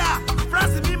gbé ṣíà.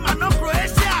 France mi máa ná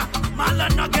Croatia. Máa lọ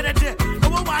ná gẹ̀dẹ̀dẹ̀.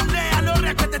 Owó wà ńlẹ̀ aló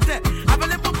rẹ̀ pẹ̀tẹ̀tẹ̀.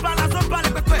 Available balance ó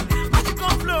balẹ̀ pẹ̀pẹ̀.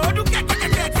 Magical flow ó dún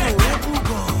kẹ̀kẹ̀kẹ̀kẹ̀.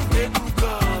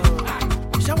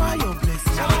 Shower your bless.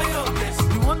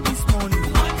 You want this morning.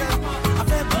 I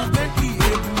beg you, Bentley,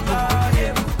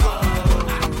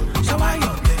 shower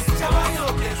your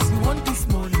bless. You want this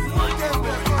morning. I beg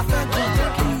you, Bentley.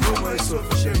 No more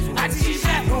insufficient food.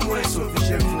 No more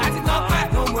insufficient food.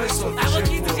 No more insufficient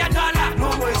food. No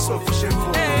more insufficient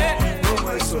food. No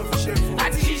more insufficient food.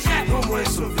 No more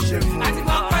insufficient food.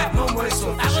 No more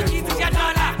insufficient food.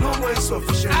 No more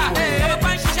insufficient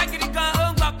food.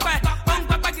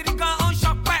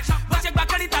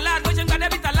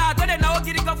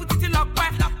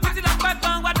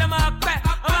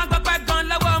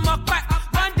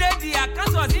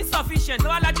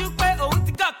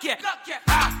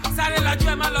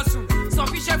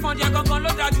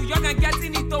 dájú, you can get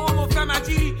in it, owó mo fẹ́ máa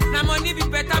jírí. Na money be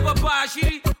better, but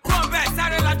àṣírí. Kó bẹ́ẹ̀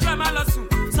sáré lajú ẹ̀ máa lọ sùn.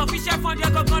 Sufficient fund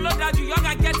yẹn gangan ló dájú, you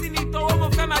can get in it, owó mo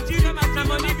fẹ́ máa jírí. Na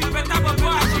money be better, but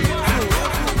àṣírí.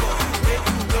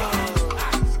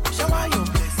 Shower your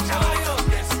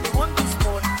blessing. You want this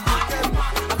money?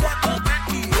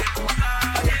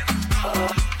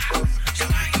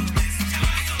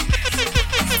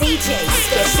 DJ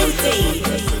Special D.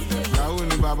 Yahoo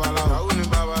ni babaláwo.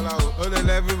 Ó lè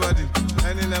lẹ́ everybody.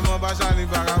 Ẹni lẹ mọ́ bá ṣáni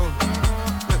gbàrà o.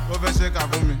 Ó fẹ́ ṣe kà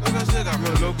fún mi. Mi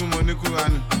ò lógún mo ní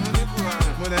Kúránì.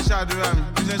 Mo lè ṣàdúrà mi.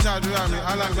 Bí ṣe ṣàdúrà mi,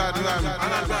 alágbàdúrà mi.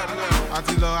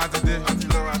 Àti lọ àti dé.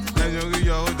 Ẹyin orí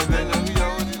yọ ó dilé.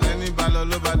 Ẹni bá lọ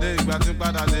ló bá dé. Ìgbà tí ń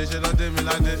padà dé ṣe lọ́dé mi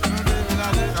ládé.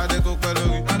 Kádé kó pẹ́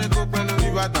lórí. Kí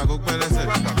bàtà kó pẹ́ lẹ́sẹ̀.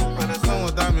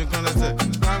 Sọ́wọ́n dá mi kan lẹ́sẹ̀.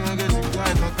 Kámi gé ti gbá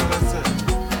ìkan kan lẹ́sẹ̀.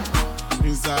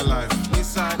 Inside life,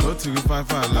 no to the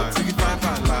five life.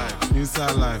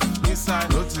 Inside life,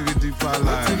 no to the deeper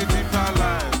life.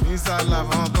 Inside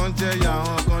life, on can jẹ ya,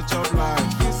 on can chop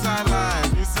life. Inside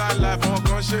life, on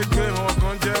can shake it, on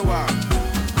can jẹ wa.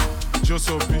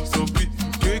 Josopi,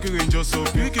 kiri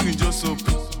Josopi.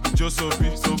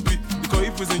 Because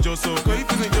if it's in Josopi,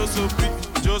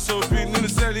 nínú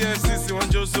sẹ́ẹ̀lì SCC, one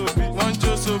Josopi,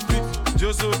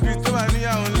 tó bá ní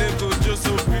àwọn lẹ́kọ̀ọ́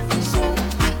Josopi.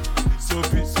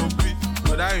 Soapy,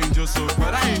 but I ain't just soapy.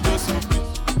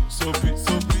 Soapy.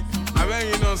 I bet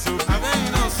you know soapy.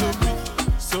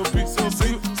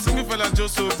 Sing fella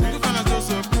just soapy.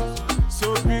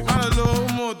 Soapy, man a low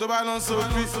mo, to buy no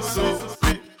soapy.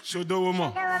 Soapy, show the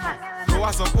woman. Go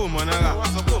what's up, monera.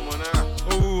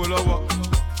 Oh, lover.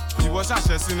 You was a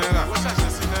sinera.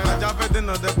 Aja fẹ́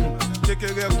dènà dẹ́kun.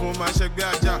 Kékeré kun máa ṣẹgbẹ́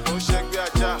ajá.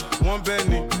 Wọ́n bẹ́ẹ̀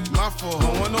ni, má fọ̀ ọ́,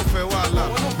 wọ́n náà fẹ́ wàhálà.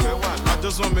 I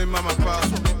just want me mama proud.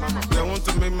 They want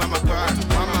to make mama cry.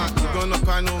 Mama, you gonna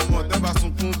cry no more. Deba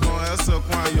sunkún kan, ẹsẹ̀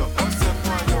kun ayọ̀.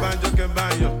 Banjo ke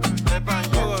banjo.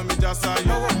 Ọ̀rọ̀ mi já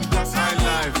sáyọ̀.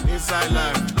 Inside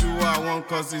life. Do what I want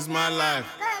 'cause it's my life.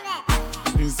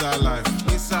 Inside life.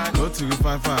 No to the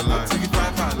five life.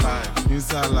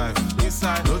 Inside life.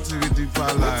 No to the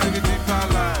deeper life.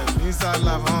 Inside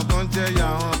life, on can jẹ ya,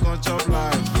 on can chop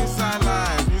life. Inside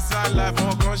life,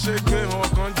 on can shake it, on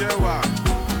can jẹ wa.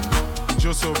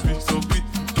 Josopi,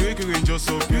 kiri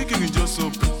Josopi.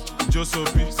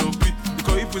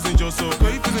 Because if it's in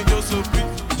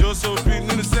Josopi,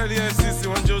 nínú sẹ́ẹ̀lì SCC,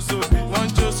 one Josopi.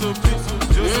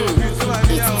 So I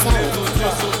need àwọn lẹ́kọ̀ọ́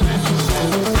Josopi.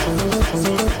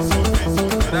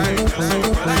 But I ain't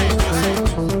Josopi.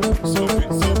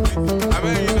 I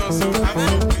bet you know Soapy.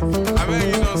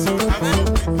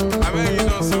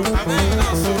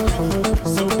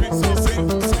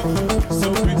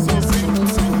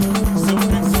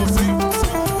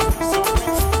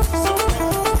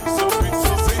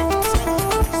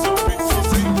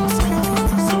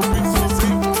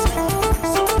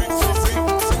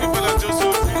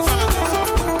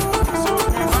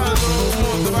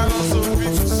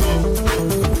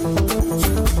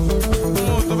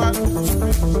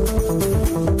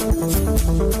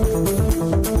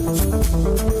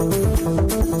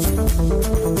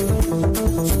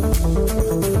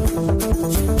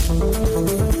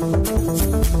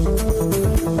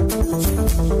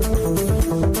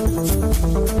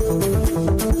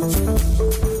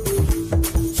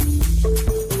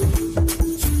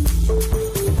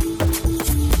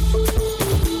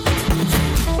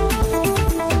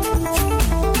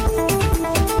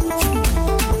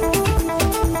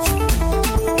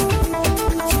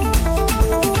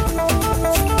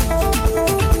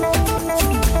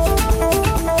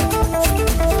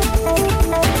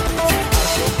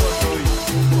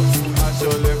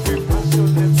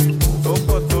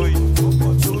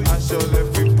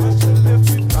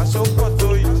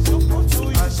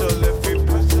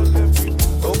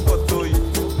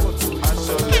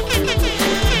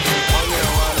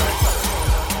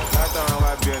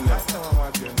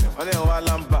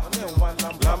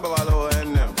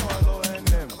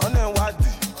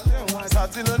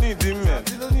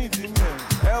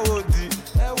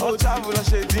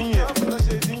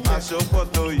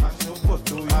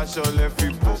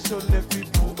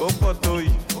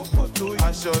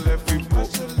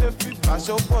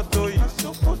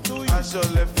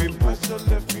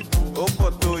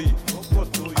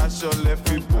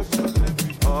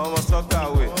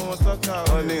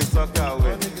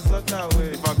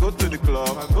 If I go to the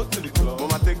club,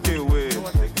 mama take it away.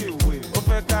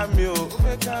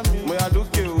 Mo ya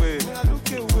look away.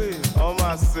 All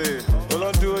my say, all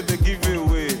I do is they give it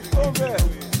away.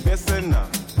 Listen now,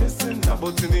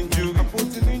 about an injury.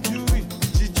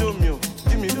 Chicho mio,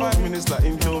 give me 5 minutes like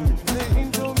Indomie.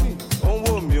 On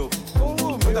warm yo,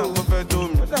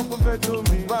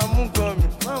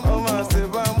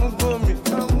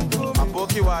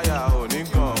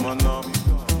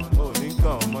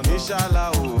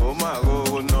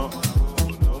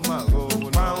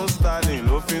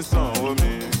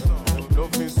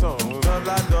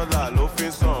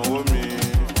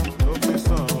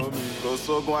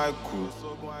 sógun àìkú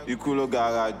ikú ló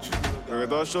gara jù èrè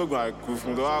tó ṣógun àìkú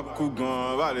fún tó wá kú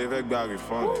gan-an bá lè fẹ́ gba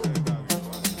refund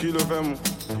kí ló fẹ́ mu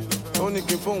ó ní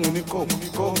kí fóun ní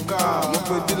kóká mo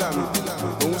pe dílà mi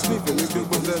òun sniff èmi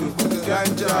gbégbó sẹ́nu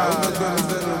ganja ó fẹ́ gbẹ́nu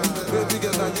sẹ́nu baby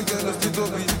girl can you get no still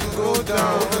tóbi go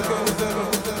down ó fẹ́ gbẹ́nu sẹ́nu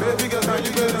baby girl can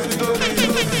you get no still tóbi.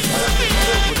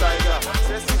 mo ta ìgbà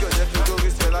sẹ́sì gẹ̀ jẹ́ kí n tó rí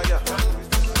sí ẹ láyà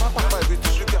pápá ìbí ti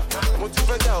ṣúgà mo ti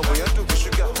fẹ́ dà ọ̀bọ̀ yẹn dùn bí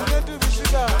ṣúgà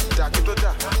dà kí tó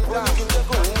dà ó ní kí n jẹ́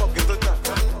kó òun mọ̀ kí tó dà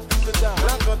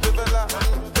láǹkan tó fẹ́ la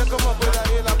jẹ́ kó mọ̀ pé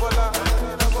láyé la bọ́lá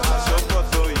aṣọ pọ̀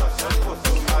tó yìí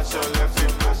aṣọ lẹ́fì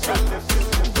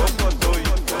ó pọ̀ tó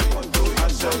yìí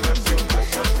aṣọ lẹ́fì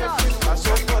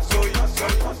aṣọ pọ̀ tó yìí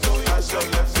aṣọ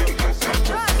lẹ́fì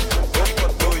ó pọ̀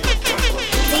tó yìí.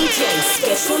 DJ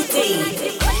Special D.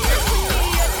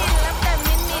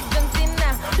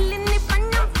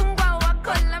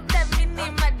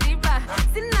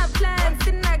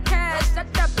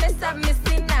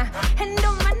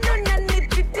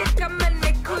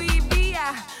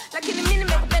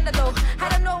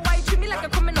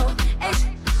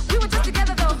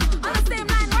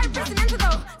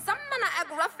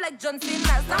 John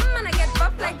Cena. Some man I get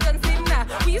buff like John Cena.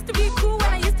 We used to be cool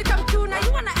when I used to come through. Now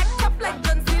you wanna act tough like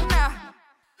John Cena.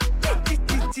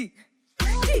 G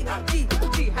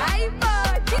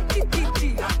hyper.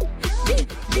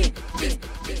 G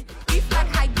beef like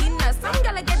hyena. Some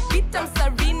gala get beat, I'm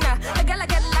Serena. A gala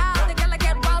get loud, a gala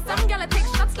get wild. Some gala take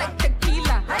shots like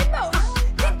tequila. Hyper.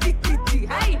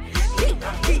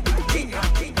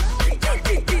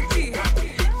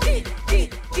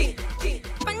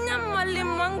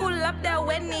 Labda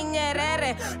weni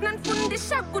nyerere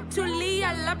nanfundisha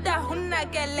kutulia labda huna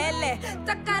kelele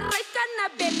takareka na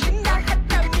belinda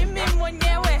hata mimi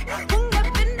mwenyewe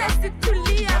ungependa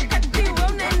situlia kati wewe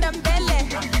unaenda mbele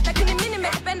lakini mimi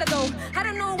nimekupenda though I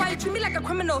don't know why you treat me like a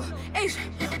criminal hey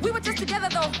we were just together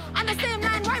though on the same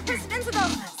line right presidential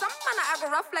though some man I act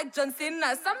rough like John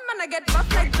Cena some man I get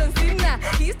rough like John Cena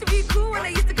he used to be cool when I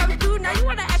used to come through now you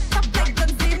wanna act tough like John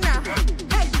Cena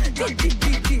hey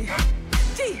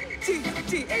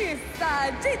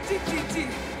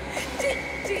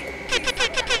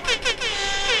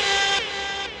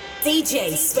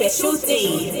DJ Special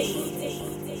D.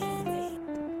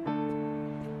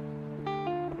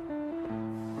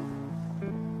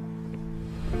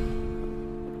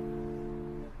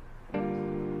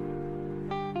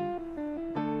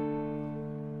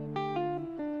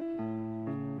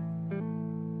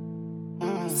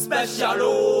 Special,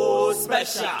 oh,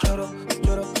 special. Choro,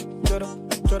 choro, choro,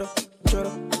 choro,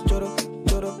 choro, choro,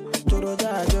 choro, choro,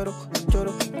 ja, choro,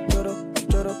 choro, choro,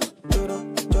 choro, choro,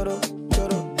 choro,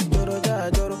 choro, choro, ja,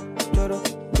 choro, choro,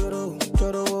 choro,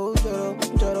 choro, choro,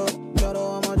 choro, choro,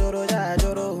 amo choro, ja,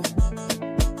 choro.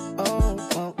 Oh,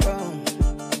 oh, oh.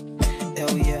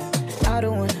 Hell yeah. I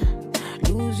don't wanna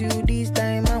lose you this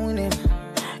time, I win it.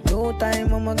 No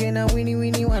time, I'm gonna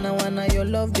winnie, wanna your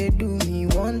love, they do me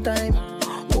one time.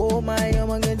 Oh my,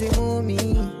 I'ma get it for me.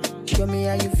 Show me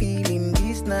how you feeling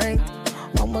this night.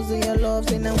 I'ma say your love,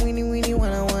 say now winnie,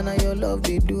 wanna your love,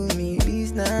 they do me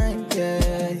this night,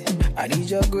 yeah. I need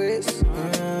your grace,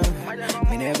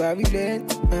 me never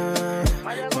relent,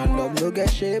 my love no get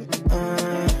shame,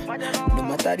 no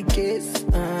matter the case,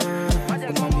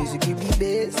 my music give me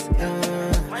bass,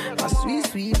 my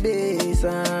sweet bass, say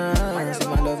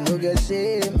my love no get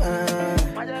shame,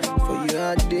 for you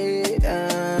all day,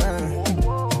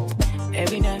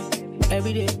 every night,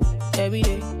 every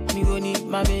day, me gon' need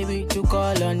my baby to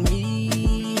call on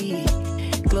me,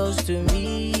 close to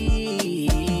me,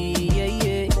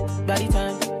 yeah. By the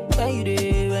time when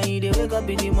you dey wake up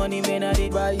in the morning, man, I dey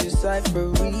buy you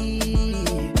cyphery,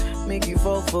 make you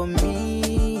fall for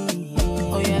me.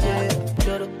 Oh yeah,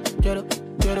 choro, choro,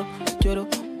 choro, choro,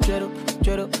 choro,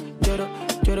 choro, choro,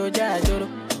 choro, ja, choro,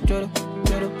 choro,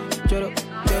 choro, choro,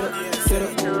 choro, choro,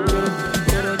 choro,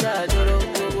 choro, ja, choro.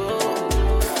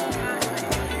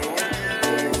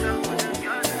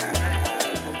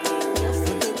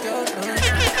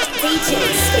 DJ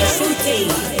Special D.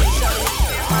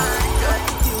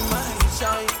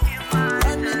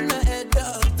 Running ahead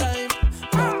of time,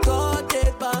 my God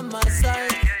they by my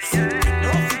side.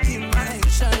 Don't forget my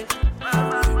shine,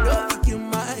 don't forget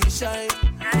my shine.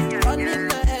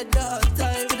 Running ahead of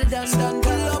time, done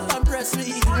pull up and press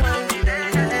rewind.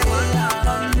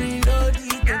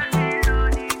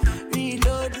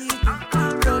 Reload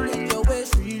it, rolling your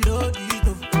waist, reload it.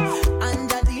 And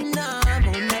that in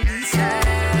Mona Lisa,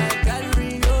 girl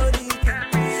reload it.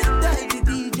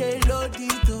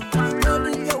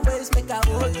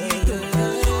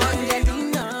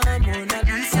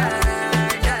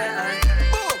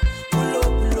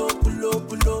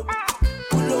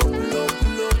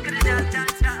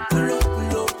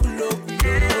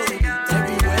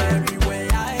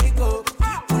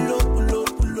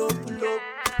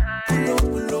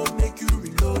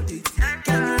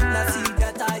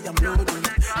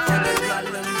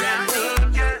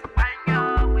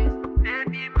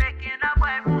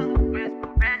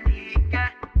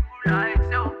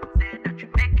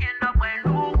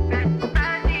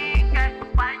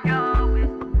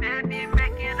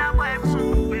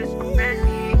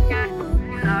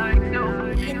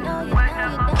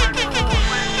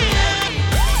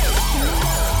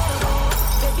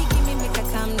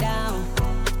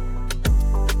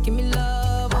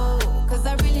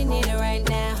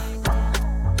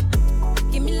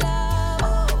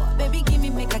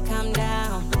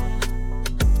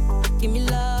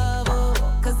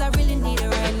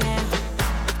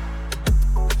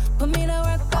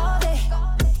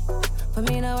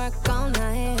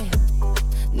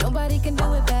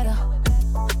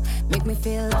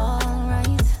 feel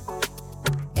alright.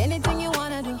 Anything you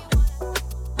wanna do,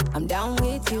 I'm down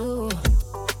with you.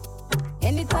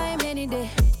 Anytime, any day,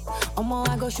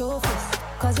 I go show face,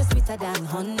 cause you're sweeter than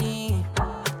honey.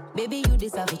 Baby, you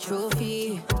deserve a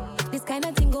trophy. This kind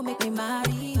of thing gon' make me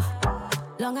marry you.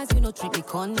 Long as you no treat me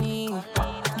corny.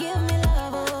 Give me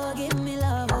love, oh, give me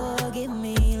love, oh, give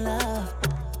me love.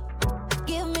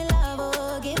 Give me love,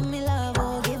 oh, give me love,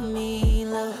 oh, give me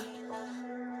love.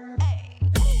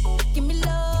 Give me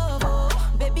love, oh,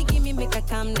 baby, give me, make her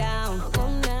calm down.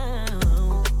 Calm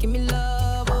down. Give me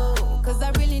love, oh, cause I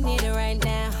really need it right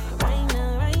now. Right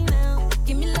now, right now.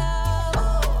 Give me love,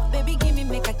 oh, baby, give me,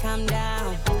 make her calm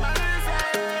down. Give me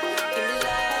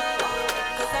love, oh,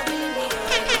 cause I really need it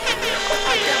right now.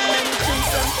 I can mention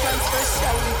some plans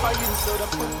specially for you, so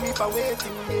don't put me for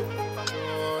waiting,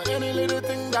 yeah. Any little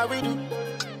thing that we do,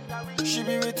 she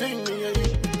be between me and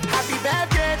you. Happy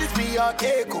birthday, this be your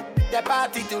cake. The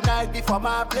party tonight before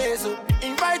my place.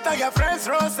 Invite all your friends,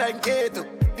 Rose and Kato.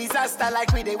 Disaster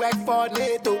like me, they work for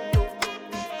NATO.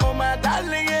 Oh my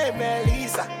darling, hey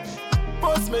Melissa.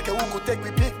 Post maker who could take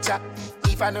me picture.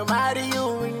 If I no marry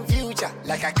you in future,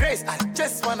 like a grace, I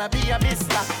just wanna be a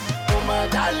mister. Oh my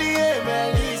darling, hey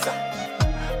Melissa.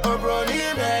 Oh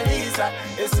brony Melissa.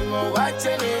 It's more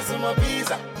watching, it's more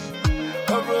pizza.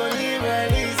 Oh brony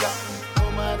Melissa.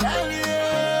 Oh my darling.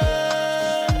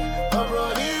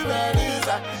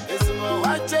 It's my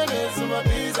watching, it's my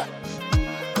pizza.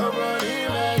 Come on,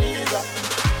 Melissa.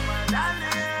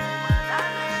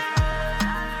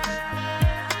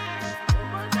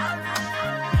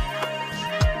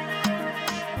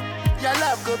 Your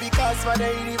love go because for the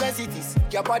universities.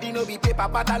 Your body no be paper,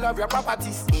 but I love your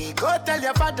properties. Hey, go tell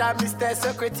your father, Mr.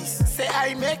 Socrates. Say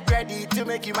I make ready to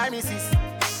make you my missus.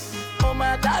 Oh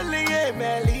my darling, hey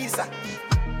Melissa.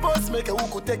 Post maker who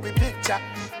could take me picture.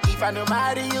 If I no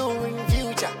marry you in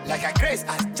future, like a grace,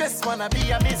 I just wanna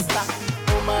be a mister.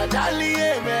 Oh my darling,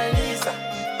 hey Melissa.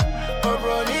 Oh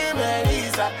brony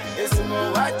Melissa. It's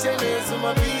my watching, it's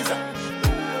my pizza.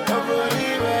 Oh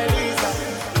brony Melissa.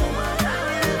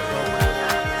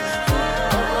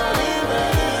 Oh brony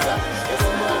Melissa. It's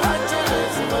my watching,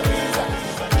 it's my pizza.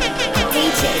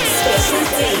 DJ Special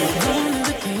D.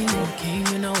 The king,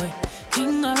 you know it.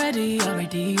 King already,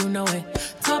 you know it.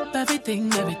 Top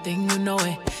everything, you know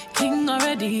it. King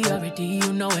already,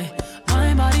 you know it.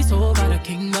 My body so got a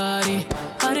king body.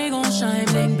 Body gon' shine,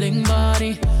 bling, bling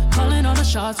body. Calling all the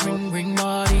shots, ring, ring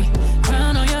body.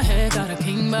 Crown on your head, got a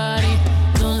king body.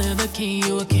 Don't live the king,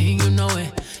 you a king, you know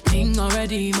it. King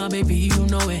already, my baby, you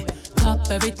know it. Top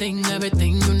everything, you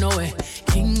know it.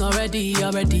 King already,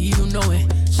 you know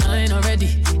it. Shine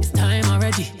already, it's time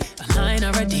already. Align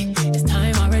already, it's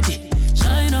time already.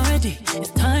 Shine already, it's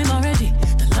time already.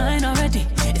 The line already,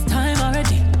 it's time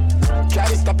already. Try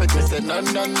to stop it, me say no,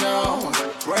 no, no.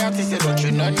 Royalty say don't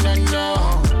you, no, no,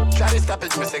 no. Try to stop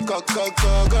it, me say go, go,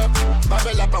 go, go.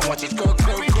 Bubble up and watch it go, go,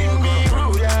 go, go.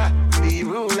 Be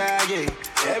ruler, yeah.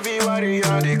 Everybody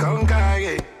on the conquer,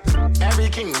 yeah. Every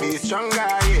king be stronger,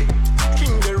 yeah.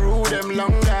 King the rule them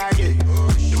longer, yeah.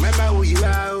 Remember who you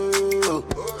are, oh.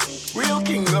 Real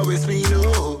king always be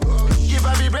no. Give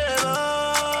up be brave,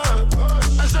 oh.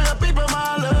 I show your people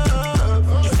my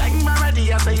love. You sang my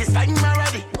ready, I say you sang my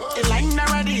ready. You line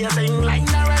already, I say you line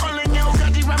already. Only you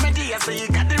got the remedy, I say you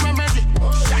got the remedy.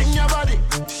 Shine your body,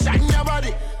 shine your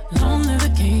body. Long live the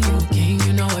king,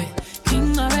 you know it.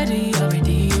 King already, you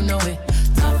know it.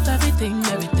 Top everything,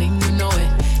 you know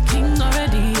it. King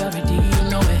already, you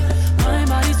know it. My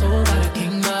body so got a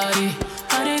king body.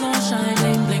 Body gon' shine,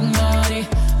 bling, bling body.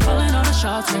 Calling all the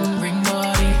shots, ring, ring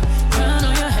body. Crown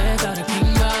on your head, got a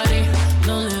king body.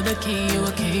 Long live the king,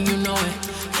 you know it.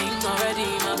 King already,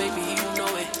 my baby, you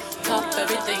know it. Top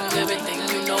everything,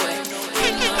 you know it.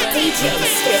 King already. DJ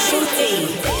Special D.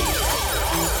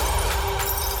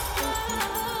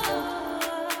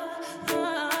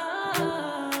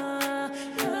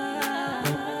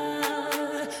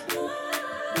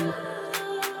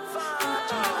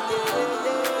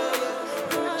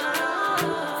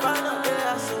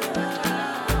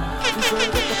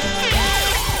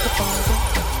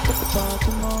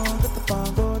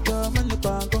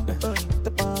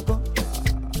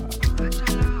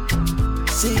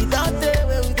 See that day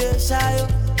where we get shy,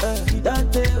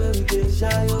 that day where we get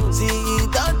shy, see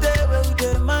that day where we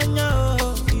get mania,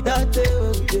 that day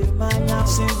where we get mania.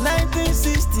 Since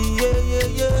 1960,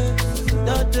 yeah,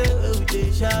 that day where we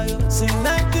get shy, since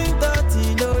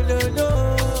 1930, no,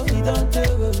 that day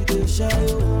where we get shy.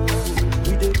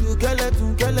 We dey do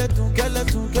skeleton.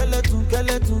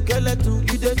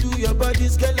 You dey do your body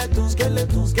skeleton. You dey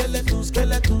do skele.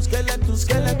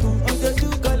 You dey do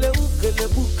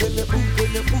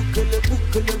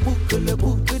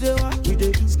We dey walk, we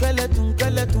dey skeleton.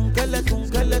 Got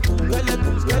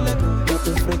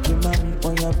the freaking money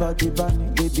on your body, bunny.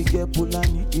 Baby girl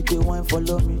Pulani, you dey wine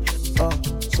follow me.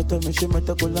 So tell me she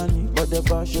meta Kulani, but the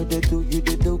bar show they do, you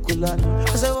they do Kulani.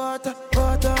 I say water,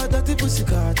 dirty pussy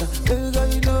carter. Baby girl,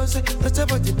 you know say that's a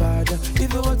body bad.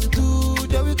 If you want to do,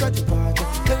 then we got the party.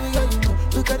 Baby girl, you know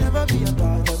we can never be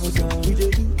apart. We dey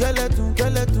do skeleton.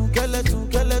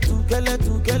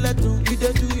 You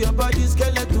dey do your body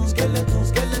skeleton. You dey do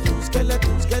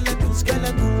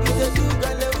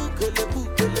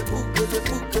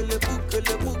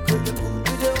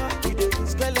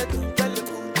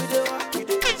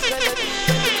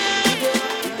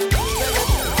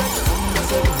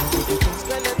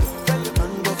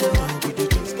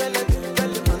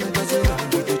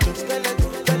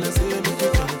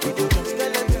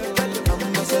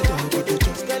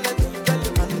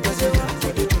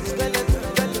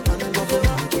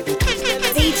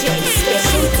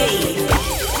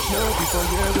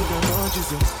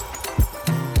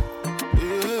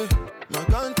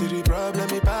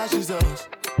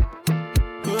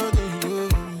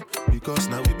Because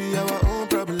now we be our own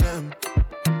problem.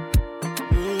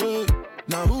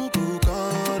 Now who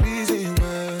can reason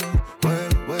well.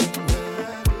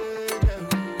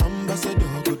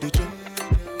 Ambassador go the chop,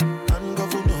 and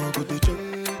governor go the chop,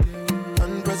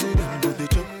 and president go the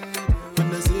chop. When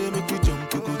they say make we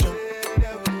jump, we go jump.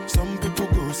 Some people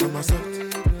go somersault.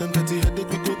 Them get the headache,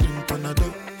 we go drink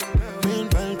Panadol.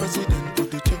 Meanwhile, president go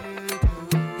the chop,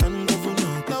 and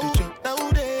governor go the chop.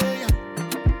 Now they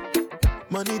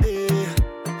money they.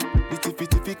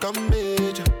 If come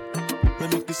major, we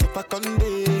make this up a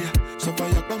Conde. So far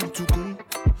you come to come,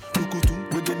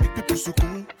 we they make people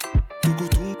succumb.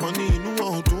 Money in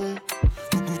one do,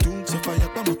 so far you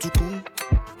come to come,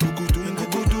 do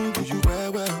you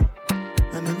well,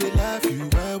 and then they laugh you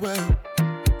well,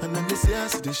 and then they say I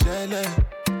see the shell,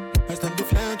 I stand the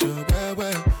flange well,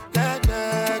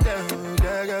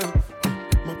 girl.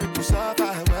 My people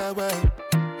suffer well,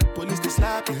 police they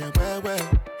slap them well.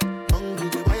 Hungry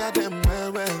they wire them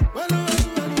well.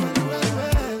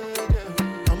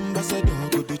 Ambassador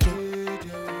go the chop,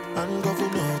 and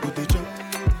governor go the chop,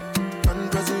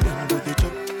 and president go the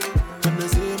chop. And they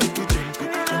say make we jump.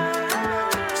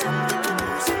 Some people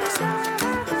know some.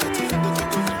 The party they go to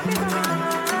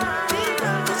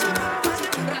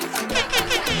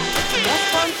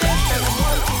That's one thing and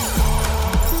one thing.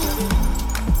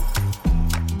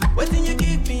 What you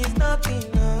give me is not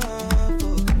enough.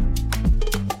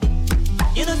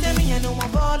 You don't tell me I know I'm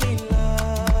falling in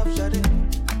love, shut it.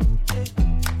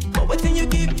 But what you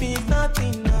give me is not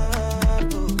enough.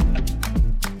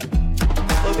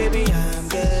 Oh baby, I'm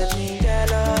getting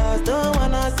jealous. Don't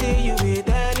wanna see you with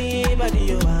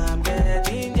anybody. Oh, I'm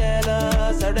getting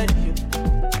jealous already.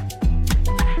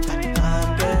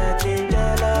 I'm getting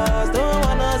jealous. Don't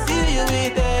wanna see you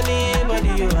with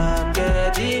anybody. Oh, I'm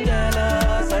getting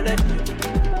jealous already.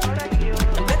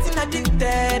 I'm getting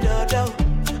addicted, oh.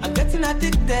 I'm getting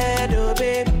addicted, oh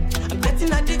baby. I'm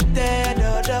getting addicted,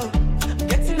 oh. I'm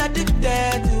getting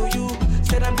addicted to you.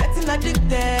 Said I'm getting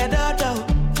addicted, oh.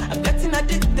 I'm getting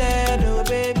addicted, oh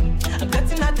baby. I'm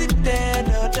getting addicted,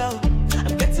 oh.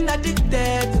 I'm getting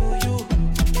addicted to you.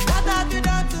 What have you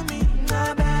done to me?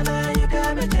 Nah, better, you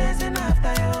got me chasing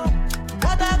after you.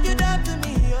 What have you done to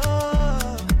me?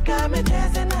 Oh, got me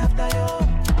chasing after you.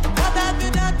 What have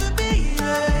you done to me?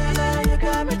 Yeah, you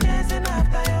got me chasing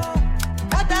after you.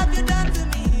 What have you done to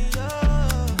me?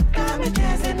 Oh, got me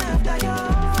chasing after you.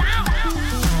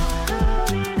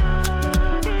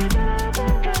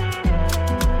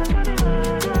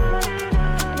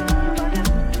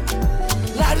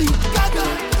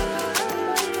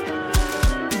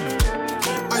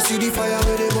 See the fire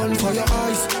where they burn for your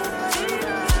eyes.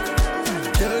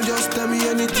 Girl, just tell me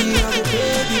anything, I will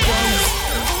pay the price.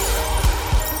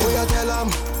 Oh, yeah, tell 'em.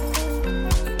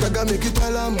 Beggar make you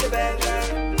tell 'em.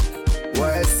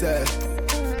 What say?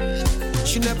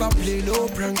 She never play no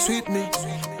pranks with me.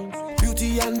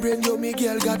 Beauty and brain, yo, me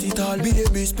girl got it all. Be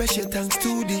the special thanks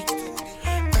to the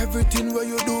everything where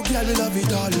you do, girl, we love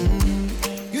it all.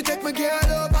 You take my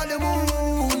girl over the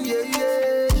moon,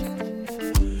 yeah.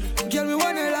 Girl, we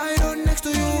wanna lie down next to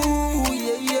you,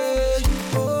 yeah.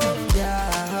 Oh,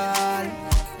 girl,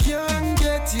 can't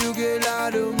get you, girl,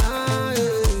 out of my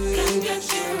head. Can't get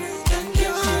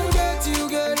you,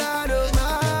 girl, out of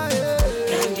my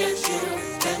head.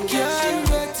 Can't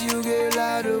get you, girl,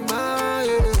 out of my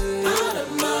head.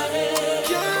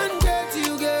 Can't get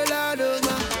you, girl, out of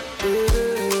my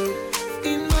head.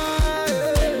 In my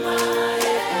head.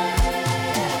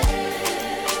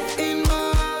 In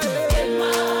my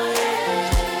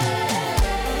head.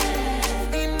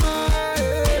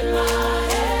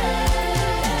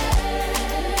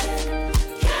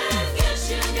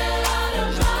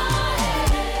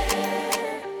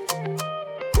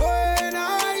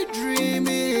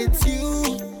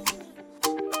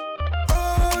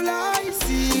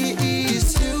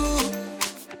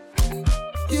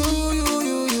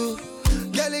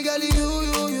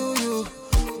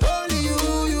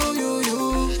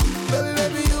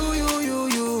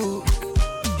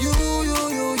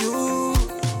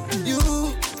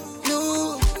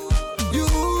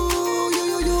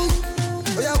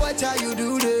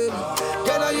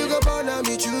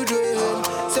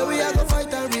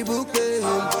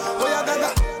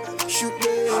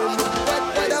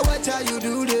 you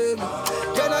do them.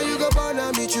 Then now you go born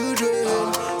and be children.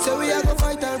 So we are go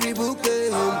fight and rebook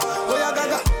them. Oh yeah,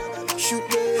 gaga, shoot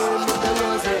them.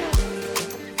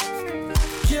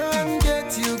 Can't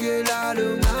get you, girl, out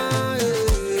of my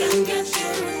head. Can't get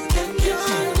you, can't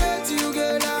get you,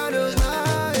 girl, out of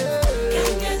my head.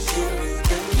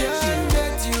 Can't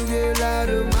get you, girl, out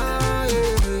of my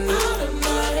head. Out of my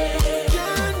head.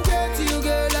 Can't get you,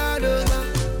 girl, out of my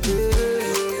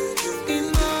head.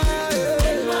 In my head.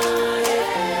 In my head.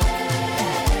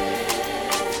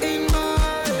 In my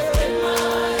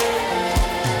head.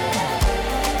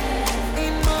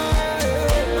 In my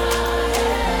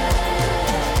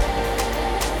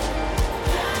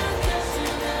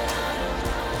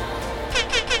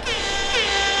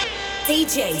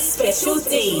DJ Special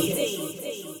D.